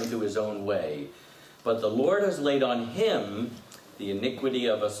has turned to his own way. But the Lord has laid on him the iniquity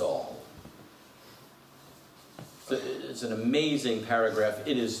of us all. It's an amazing paragraph.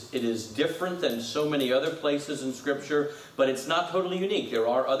 It is different than so many other places in Scripture, but it's not totally unique. There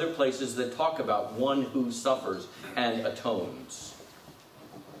are other places that talk about one who suffers and atones.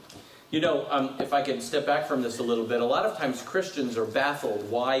 You know, if I can step back from this a little bit, a lot of times Christians are baffled.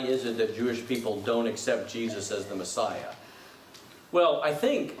 Why is it that Jewish people don't accept Jesus as the Messiah? Well, I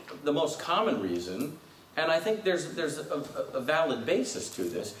think the most common reason, and I think there's a valid basis to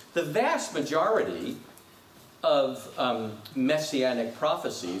this, the vast majority of messianic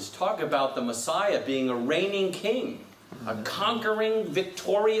prophecies talk about the Messiah being a reigning king, a conquering,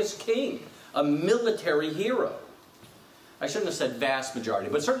 victorious king, a military hero. I shouldn't have said vast majority,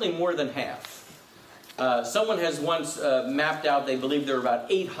 but certainly more than half. Someone has once mapped out, they believe there are about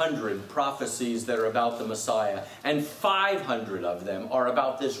 800 prophecies that are about the Messiah, and 500 of them are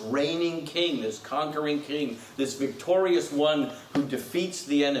about this reigning king, this conquering king, this victorious one who defeats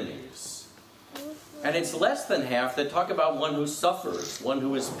the enemies. And it's less than half that talk about one who suffers, one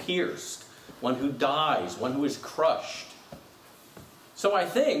who is pierced, one who dies, one who is crushed. So I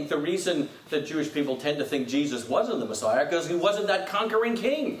think the reason that Jewish people tend to think Jesus wasn't the Messiah, because he wasn't that conquering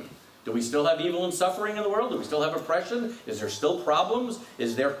king. Do we still have evil and suffering in the world? Do we still have oppression? Is there still problems?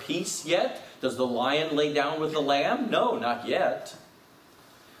 Is there peace yet? Does the lion lay down with the lamb? No, not yet.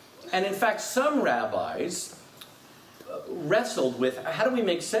 And in fact, some rabbis wrestled with, how do we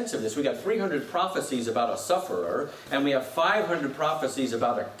make sense of this? We got 300 prophecies about a sufferer, and we have 500 prophecies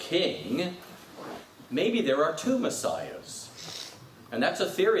about a king. Maybe there are two messiahs. And that's a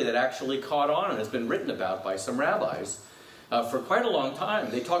theory that actually caught on and has been written about by some rabbis for quite a long time.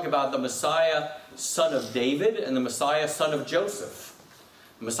 They talk about the Messiah, son of David, and the Messiah, son of Joseph.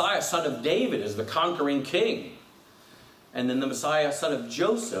 The Messiah, son of David, is the conquering king. And then the Messiah, son of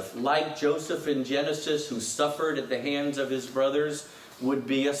Joseph, like Joseph in Genesis, who suffered at the hands of his brothers, would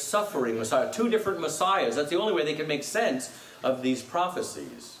be a suffering Messiah. Two different Messiahs. That's the only way they can make sense of these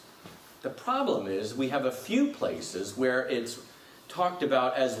prophecies. The problem is we have a few places where it's talked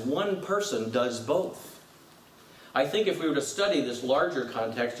about as one person does both. I think if we were to study this larger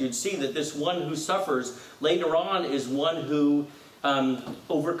context, you'd see that this one who suffers later on is one who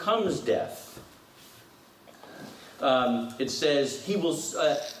overcomes death. It says he will,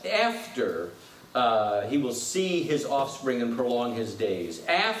 he will see his offspring and prolong his days.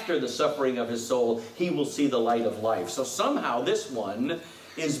 After the suffering of his soul, he will see the light of life. So somehow this one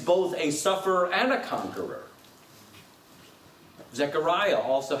is both a sufferer and a conqueror. Zechariah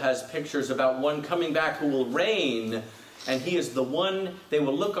also has pictures about one coming back who will reign, and he is the one, they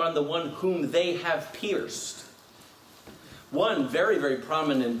will look on the one whom they have pierced. One very, very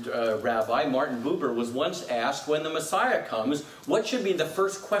prominent rabbi, Martin Buber, was once asked, when the Messiah comes, what should be the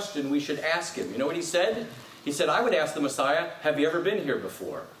first question we should ask him? You know what he said? He said, I would ask the Messiah, have you ever been here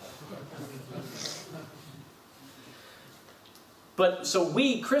before? But so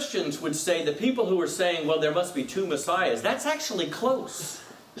we Christians would say the people who are saying, well, there must be two Messiahs, that's actually close.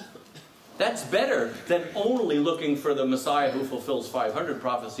 That's better than only looking for the Messiah who fulfills 500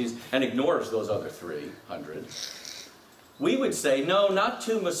 prophecies and ignores those other 300. We would say, no, not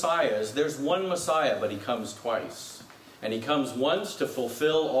two Messiahs. There's one Messiah, but he comes twice. And he comes once to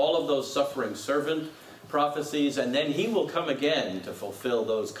fulfill all of those suffering servant prophecies, and then he will come again to fulfill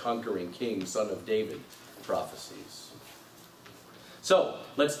those conquering king, son of David prophecies. So,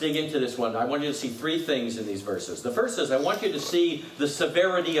 let's dig into this one. I want you to see three things in these verses. The first is, I want you to see the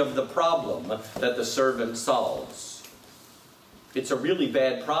severity of the problem that the servant solves. It's a really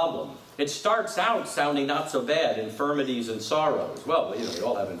bad problem. It starts out sounding not so bad, infirmities and sorrows. Well, you know, we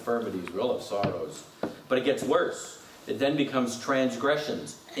all have infirmities, we all have sorrows. But it gets worse. It then becomes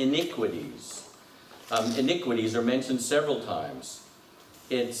transgressions, iniquities. Iniquities are mentioned several times.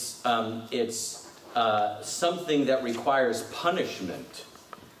 It's something that requires punishment.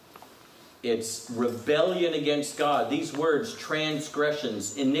 It's rebellion against God. These words,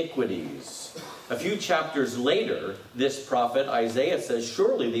 transgressions, iniquities. A few chapters later, this prophet, Isaiah, says,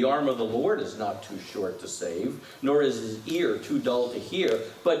 surely the arm of the Lord is not too short to save, nor is his ear too dull to hear.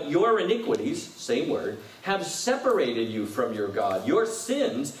 But your iniquities, same word, have separated you from your God. Your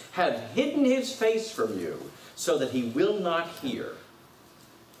sins have hidden his face from you, so that he will not hear.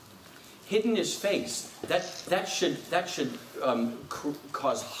 Hidden his face. That should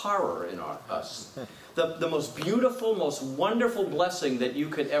cause horror in us. The most beautiful, most wonderful blessing that you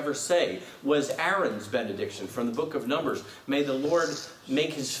could ever say was Aaron's benediction from the book of Numbers. May the Lord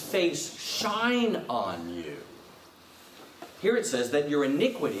make his face shine on you. Here it says that your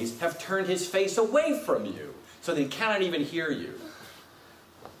iniquities have turned his face away from you, so that he cannot even hear you.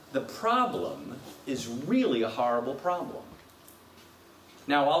 The problem is really a horrible problem.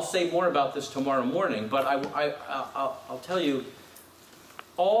 Now, I'll say more about this tomorrow morning, but I'll tell you,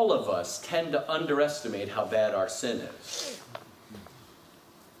 all of us tend to underestimate how bad our sin is.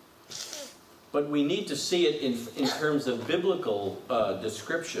 But we need to see it in terms of biblical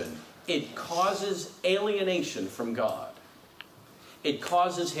description. It causes alienation from God. It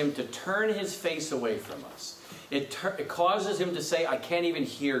causes him to turn his face away from us. It causes him to say, I can't even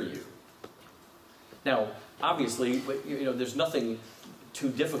hear you. Now, obviously, you know, there's nothing too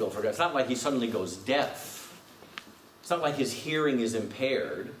difficult for God. It's not like he suddenly goes deaf. not like his hearing is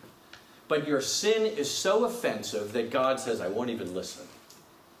impaired. But your sin is so offensive that God says, I won't even listen.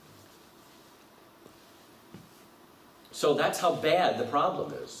 So that's how bad the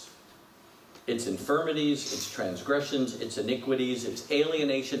problem is. It's infirmities, it's transgressions, it's iniquities, it's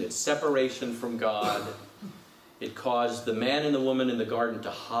alienation, it's separation from God. It caused the man and the woman in the garden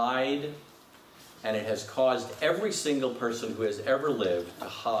to hide, and it has caused every single person who has ever lived to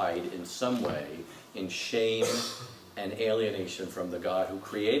hide in some way in shame and alienation from the God who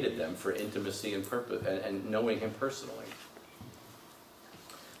created them for intimacy and purpose and knowing him personally.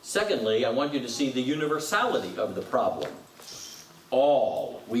 Secondly, I want you to see the universality of the problem.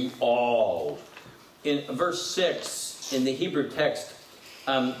 All, we all. In verse 6, in the Hebrew text,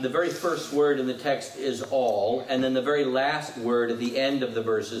 the very first word in the text is all, and then the very last word at the end of the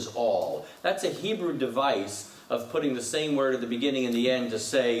verse is all. That's a Hebrew device of putting the same word at the beginning and the end to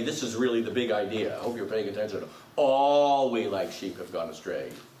say, this is really the big idea. I hope you're paying attention. All we like sheep have gone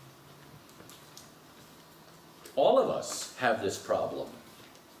astray. All of us have this problem.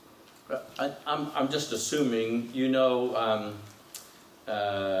 I'm just assuming, you know,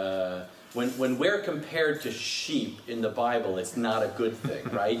 when we're compared to sheep in the Bible, it's not a good thing,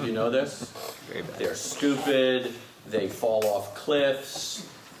 right? You know this? They're stupid, they fall off cliffs,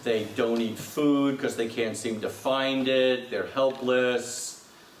 they don't eat food because they can't seem to find it, they're helpless.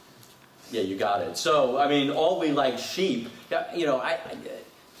 Yeah, you got it. So, I mean, all we like sheep, you know, I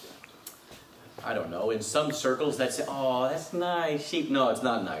don't know, in some circles that say, oh, that's nice, sheep. No, it's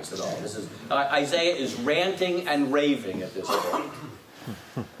not nice at all. This is, Isaiah is ranting and raving at this point.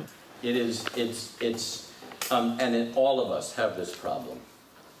 It is, and all of us have this problem.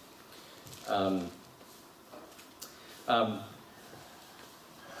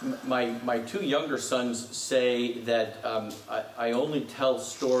 My two younger sons say that I only tell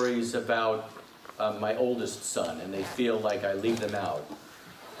stories about my oldest son, and they feel like I leave them out.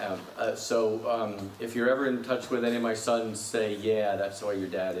 So if you're ever in touch with any of my sons, say, yeah, that's the way your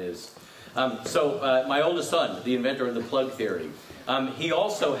dad is. My oldest son, the inventor of the plug theory, he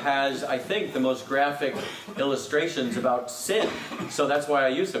also has, I think, the most graphic illustrations about sin. So that's why I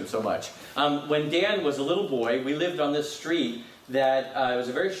use him so much. When Dan was a little boy, we lived on this street that it was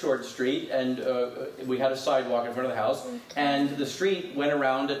a very short street, and we had a sidewalk in front of the house, and the street went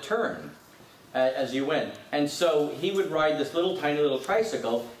around a turn as you went. And so he would ride this little tiny little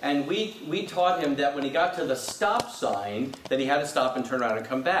tricycle, and we taught him that when he got to the stop sign, that he had to stop and turn around and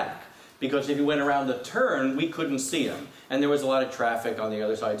come back. Because if he went around the turn, we couldn't see him. And there was a lot of traffic on the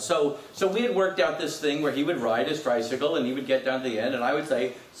other side. So we had worked out this thing where he would ride his tricycle, and he would get down to the end, and I would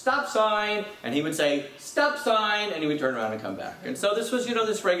say, stop sign, and he would say, stop sign, and he would turn around and come back. And so this was, you know,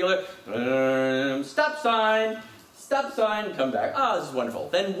 this regular, stop sign, come back. Ah, this is wonderful.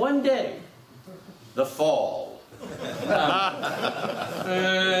 Then one day, the fall.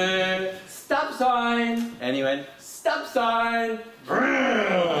 Stop sign, and he went, stop sign.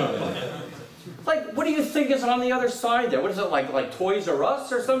 Like, what do you think is on the other side there? What is it, like Toys R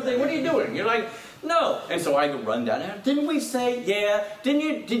Us or something? What are you doing? You're like, no. And so I would run down. Didn't we say, yeah? Didn't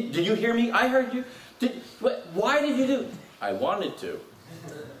you? Did you hear me? I heard you. Why did you do? I wanted to.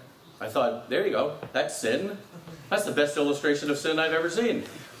 I thought, there you go. That's sin. That's the best illustration of sin I've ever seen.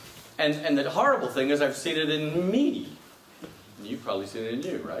 And the horrible thing is I've seen it in me. And you've probably seen it in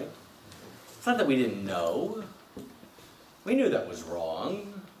you, right? It's not that we didn't know. We knew that was wrong.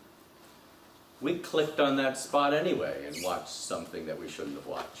 We clicked on that spot anyway and watched something that we shouldn't have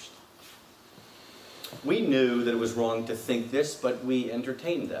watched. We knew that it was wrong to think this, but we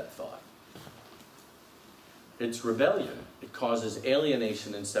entertained that thought. It's rebellion. It causes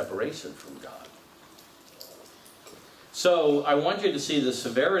alienation and separation from God. So I want you to see the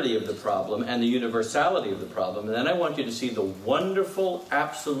severity of the problem and the universality of the problem, and then I want you to see the wonderful,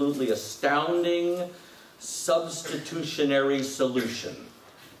 absolutely astounding, substitutionary solution.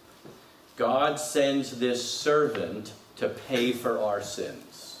 God sends this servant to pay for our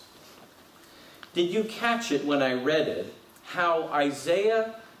sins. Did you catch it when I read it, how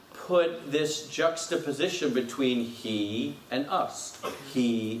Isaiah put this juxtaposition between he and us?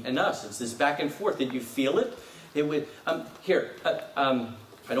 He and us. It's this back and forth. Did you feel it? It would, I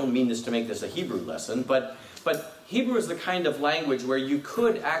don't mean this to make this a Hebrew lesson, but Hebrew is the kind of language where you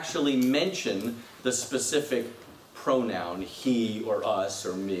could actually mention the specific pronoun, he or us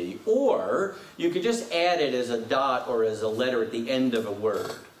or me, or you could just add it as a dot or as a letter at the end of a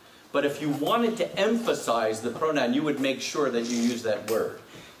word. But if you wanted to emphasize the pronoun, you would make sure that you use that word.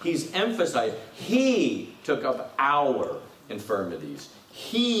 He's emphasized, he took up our infirmities.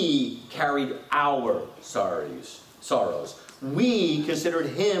 He carried our sorrows. We considered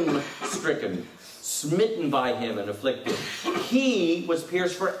him stricken, smitten by him and afflicted. He was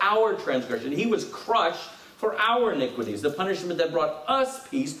pierced for our transgression. He was crushed for our iniquities. The punishment that brought us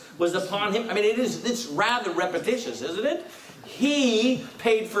peace was upon him. I mean, it's rather repetitious, isn't it? He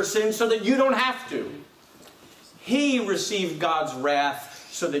paid for sin so that you don't have to. He received God's wrath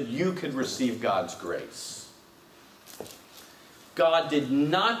so that you could receive God's grace. God did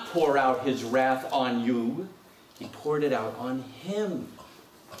not pour out his wrath on you. He poured it out on him.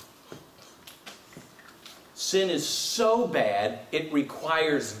 Sin is so bad, it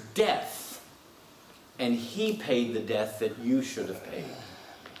requires death. And he paid the death that you should have paid.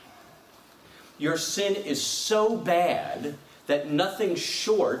 Your sin is so bad that nothing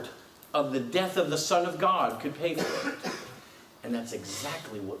short of the death of the Son of God could pay for it. And that's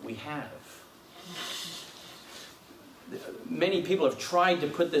exactly what we have. Many people have tried to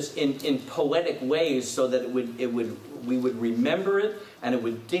put this in poetic ways so that we would remember it and it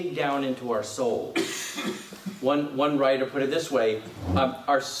would dig down into our souls. One writer put it this way,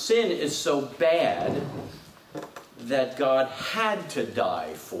 our sin is so bad that God had to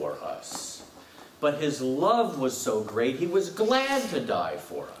die for us. But his love was so great, he was glad to die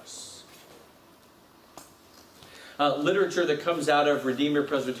for us. Literature that comes out of Redeemer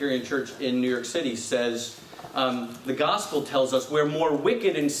Presbyterian Church in New York City says, the gospel tells us we're more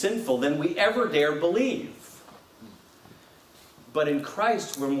wicked and sinful than we ever dare believe. But in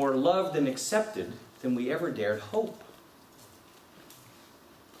Christ, we're more loved and accepted than we ever dared hope.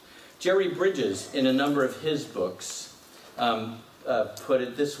 Jerry Bridges, in a number of his books, put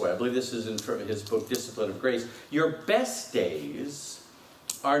it this way. I believe this is in his book, Discipline of Grace. Your best days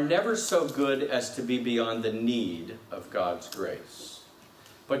are never so good as to be beyond the need of God's grace.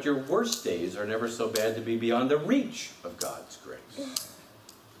 But your worst days are never so bad to be beyond the reach of God's grace.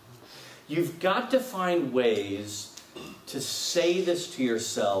 You've got to find ways to say this to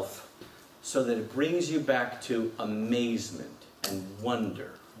yourself so that it brings you back to amazement and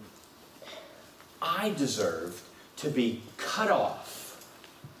wonder. I deserved to be cut off,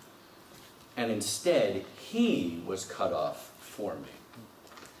 and instead he was cut off for me.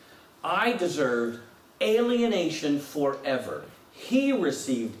 I deserved alienation forever. He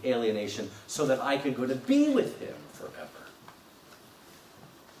received alienation so that I could go to be with him forever.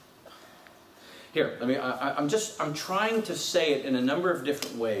 Here, I'm trying to say it in a number of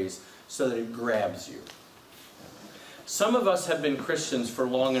different ways so that it grabs you. Some of us have been Christians for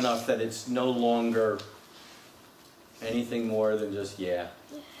long enough that it's no longer anything more than just, yeah,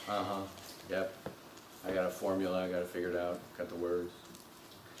 yep, I got a formula, I got to figure it out, got the words.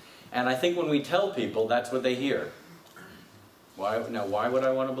 And I think when we tell people, that's what they hear. Why would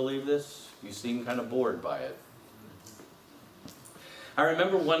I want to believe this? You seem kind of bored by it. I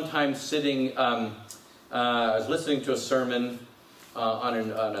remember one time sitting, I was listening to a sermon on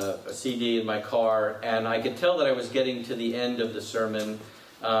a CD in my car, and I could tell that I was getting to the end of the sermon,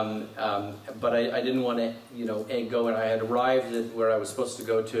 but I didn't want to, go, and I had arrived at where I was supposed to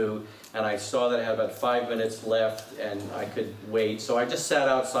go to, and I saw that I had about 5 minutes left, and I could wait, so I just sat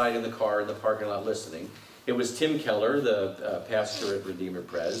outside in the car in the parking lot listening. It was Tim Keller, the pastor at Redeemer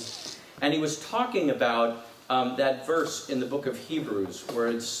Pres, and he was talking about that verse in the book of Hebrews where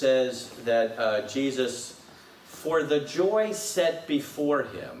it says that Jesus, for the joy set before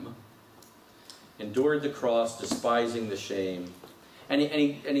him, endured the cross, despising the shame. And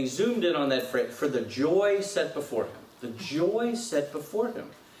he zoomed in on that phrase, for the joy set before him. The joy set before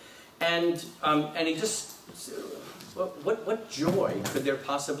him. And he just, what joy could there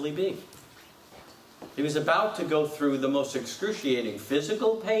possibly be? He was about to go through the most excruciating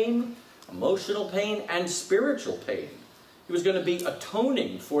physical pain, emotional pain, and spiritual pain. He was going to be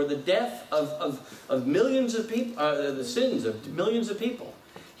atoning for the death of millions of people, the sins of millions of people.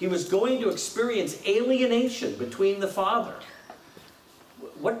 He was going to experience alienation between the Father.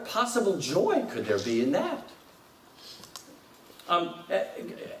 What possible joy could there be in that?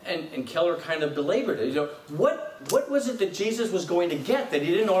 And Keller kind of belabored it. What was it that Jesus was going to get that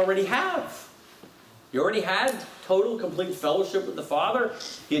he didn't already have? He already had total, complete fellowship with the Father.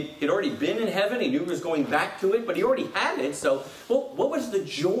 He'd already been in heaven. He knew he was going back to it, but he already had it. So, well, what was the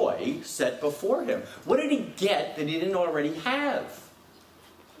joy set before him? What did he get that he didn't already have?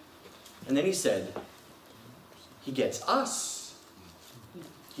 And then he said, he gets us.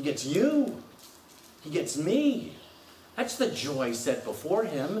 He gets you. He gets me. That's the joy set before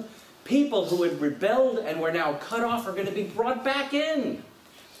him. People who had rebelled and were now cut off are going to be brought back in.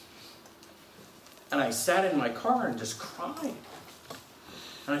 And I sat in my car and just cried.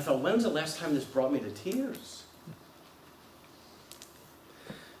 And I thought, when's the last time this brought me to tears?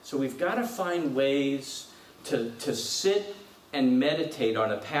 So we've got to find ways to sit and meditate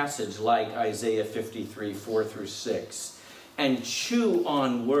on a passage like Isaiah 53, 4 through 6, and chew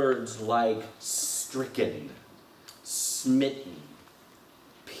on words like stricken, smitten,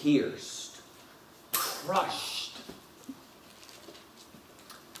 pierced, crushed,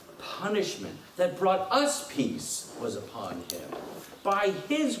 punishment that brought us peace was upon him. By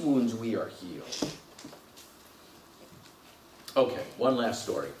his wounds we are healed. Okay, one last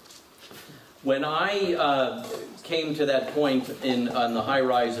story. When I came to that point on the high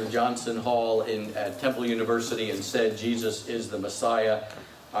rise of Johnson Hall at Temple University and said, Jesus is the Messiah,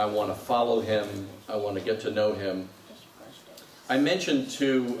 I want to follow him, I want to get to know him, I mentioned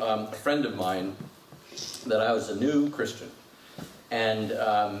to a friend of mine that I was a new Christian. And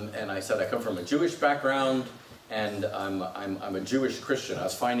I said, I come from a Jewish background, and I'm a Jewish Christian. I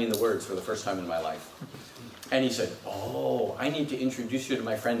was finding the words for the first time in my life. And he said, oh, I need to introduce you to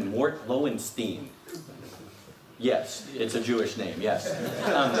my friend Mort Lowenstein. Yes, it's a Jewish name, yes.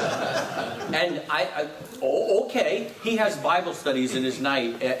 And okay, he has Bible studies in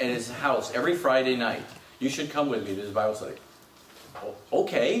his house every Friday night. You should come with me to his Bible study.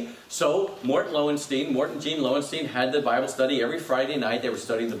 Okay, so Mort and Jean Lowenstein had the Bible study every Friday night. They were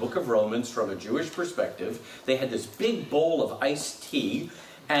studying the book of Romans from a Jewish perspective. They had this big bowl of iced tea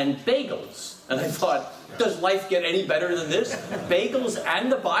and bagels. And I thought, does life get any better than this? Bagels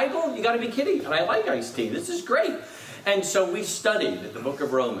and the Bible? You got to be kidding. And I like iced tea. This is great. And so we studied the book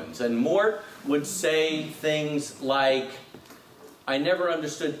of Romans. And Mort would say things like, I never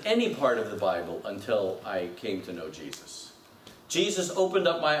understood any part of the Bible until I came to know Jesus. Jesus opened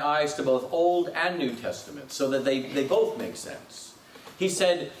up my eyes to both Old and New Testament so that they both make sense. He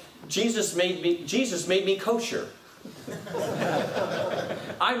said, Jesus made me kosher.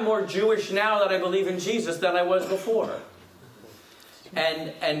 I'm more Jewish now that I believe in Jesus than I was before.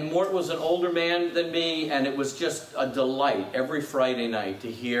 And Mort was an older man than me, and it was just a delight every Friday night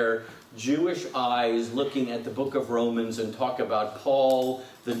to hear Jewish eyes looking at the book of Romans and talk about Paul,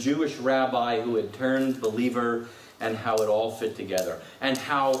 the Jewish rabbi who had turned believer, and how it all fit together, and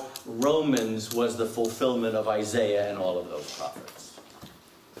how Romans was the fulfillment of Isaiah and all of those prophets.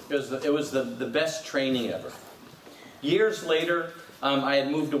 It was the best training ever. Years later, I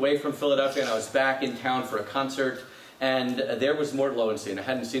had moved away from Philadelphia, and I was back in town for a concert, and there was Mort Lowenstein. I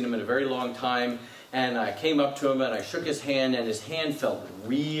hadn't seen him in a very long time, and I came up to him, and I shook his hand, and his hand felt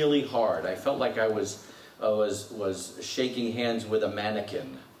really hard. I felt like I was shaking hands with a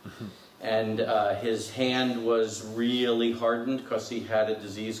mannequin. And his hand was really hardened because he had a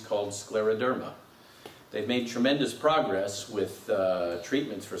disease called scleroderma. They've made tremendous progress with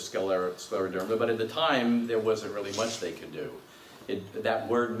treatments for scleroderma, but at the time there wasn't really much they could do. That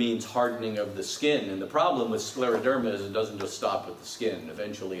word means hardening of the skin, and the problem with scleroderma is it doesn't just stop with the skin.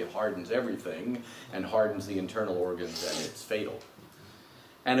 Eventually it hardens everything and hardens the internal organs, and it's fatal.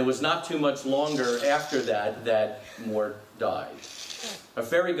 And it was not too much longer after that Mort died. A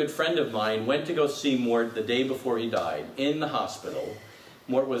very good friend of mine went to go see Mort the day before he died in the hospital.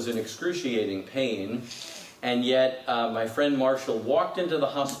 Mort was in excruciating pain, and yet my friend Marshall walked into the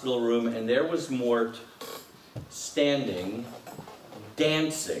hospital room, and there was Mort standing,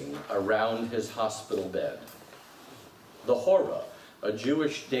 dancing around his hospital bed. The hora, a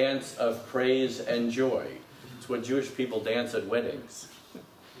Jewish dance of praise and joy. It's what Jewish people dance at weddings.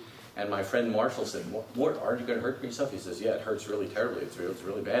 And my friend Marshall said, Mort, aren't you going to hurt yourself? He says, yeah, it hurts really terribly. It's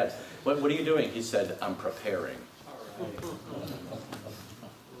really bad. What are you doing? He said, I'm preparing.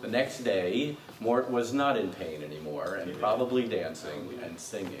 The next day, Mort was not in pain anymore and probably dancing and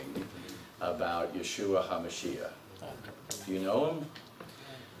singing about Yeshua HaMashiach. Do you know him?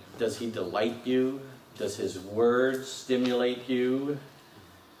 Does he delight you? Does his words stimulate you?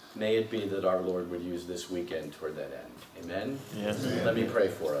 May it be that our Lord would use this weekend toward that end. Amen? Yes. Let me pray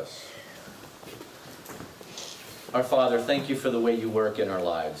for us. Our Father, thank you for the way you work in our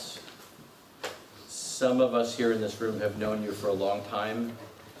lives. Some of us here in this room have known you for a long time.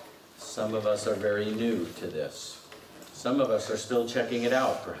 Some of us are very new to this. Some of us are still checking it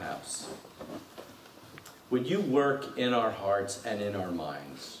out, perhaps. Would you work in our hearts and in our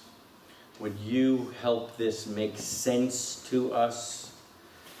minds? Would you help this make sense to us?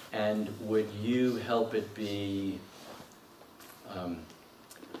 And would you help it be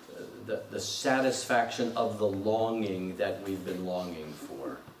the satisfaction of the longing that we've been longing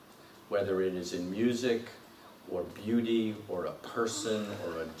for, whether it is in music or beauty or a person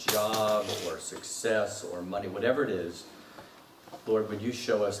or a job or success or money, whatever it is. Lord, would you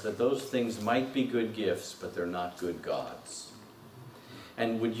show us that those things might be good gifts, but they're not good gods.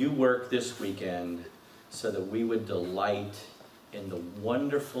 And would you work this weekend so that we would delight in the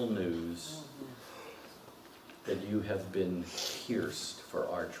wonderful news that you have been pierced for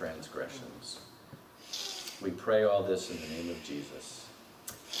our transgressions. We pray all this in the name of Jesus.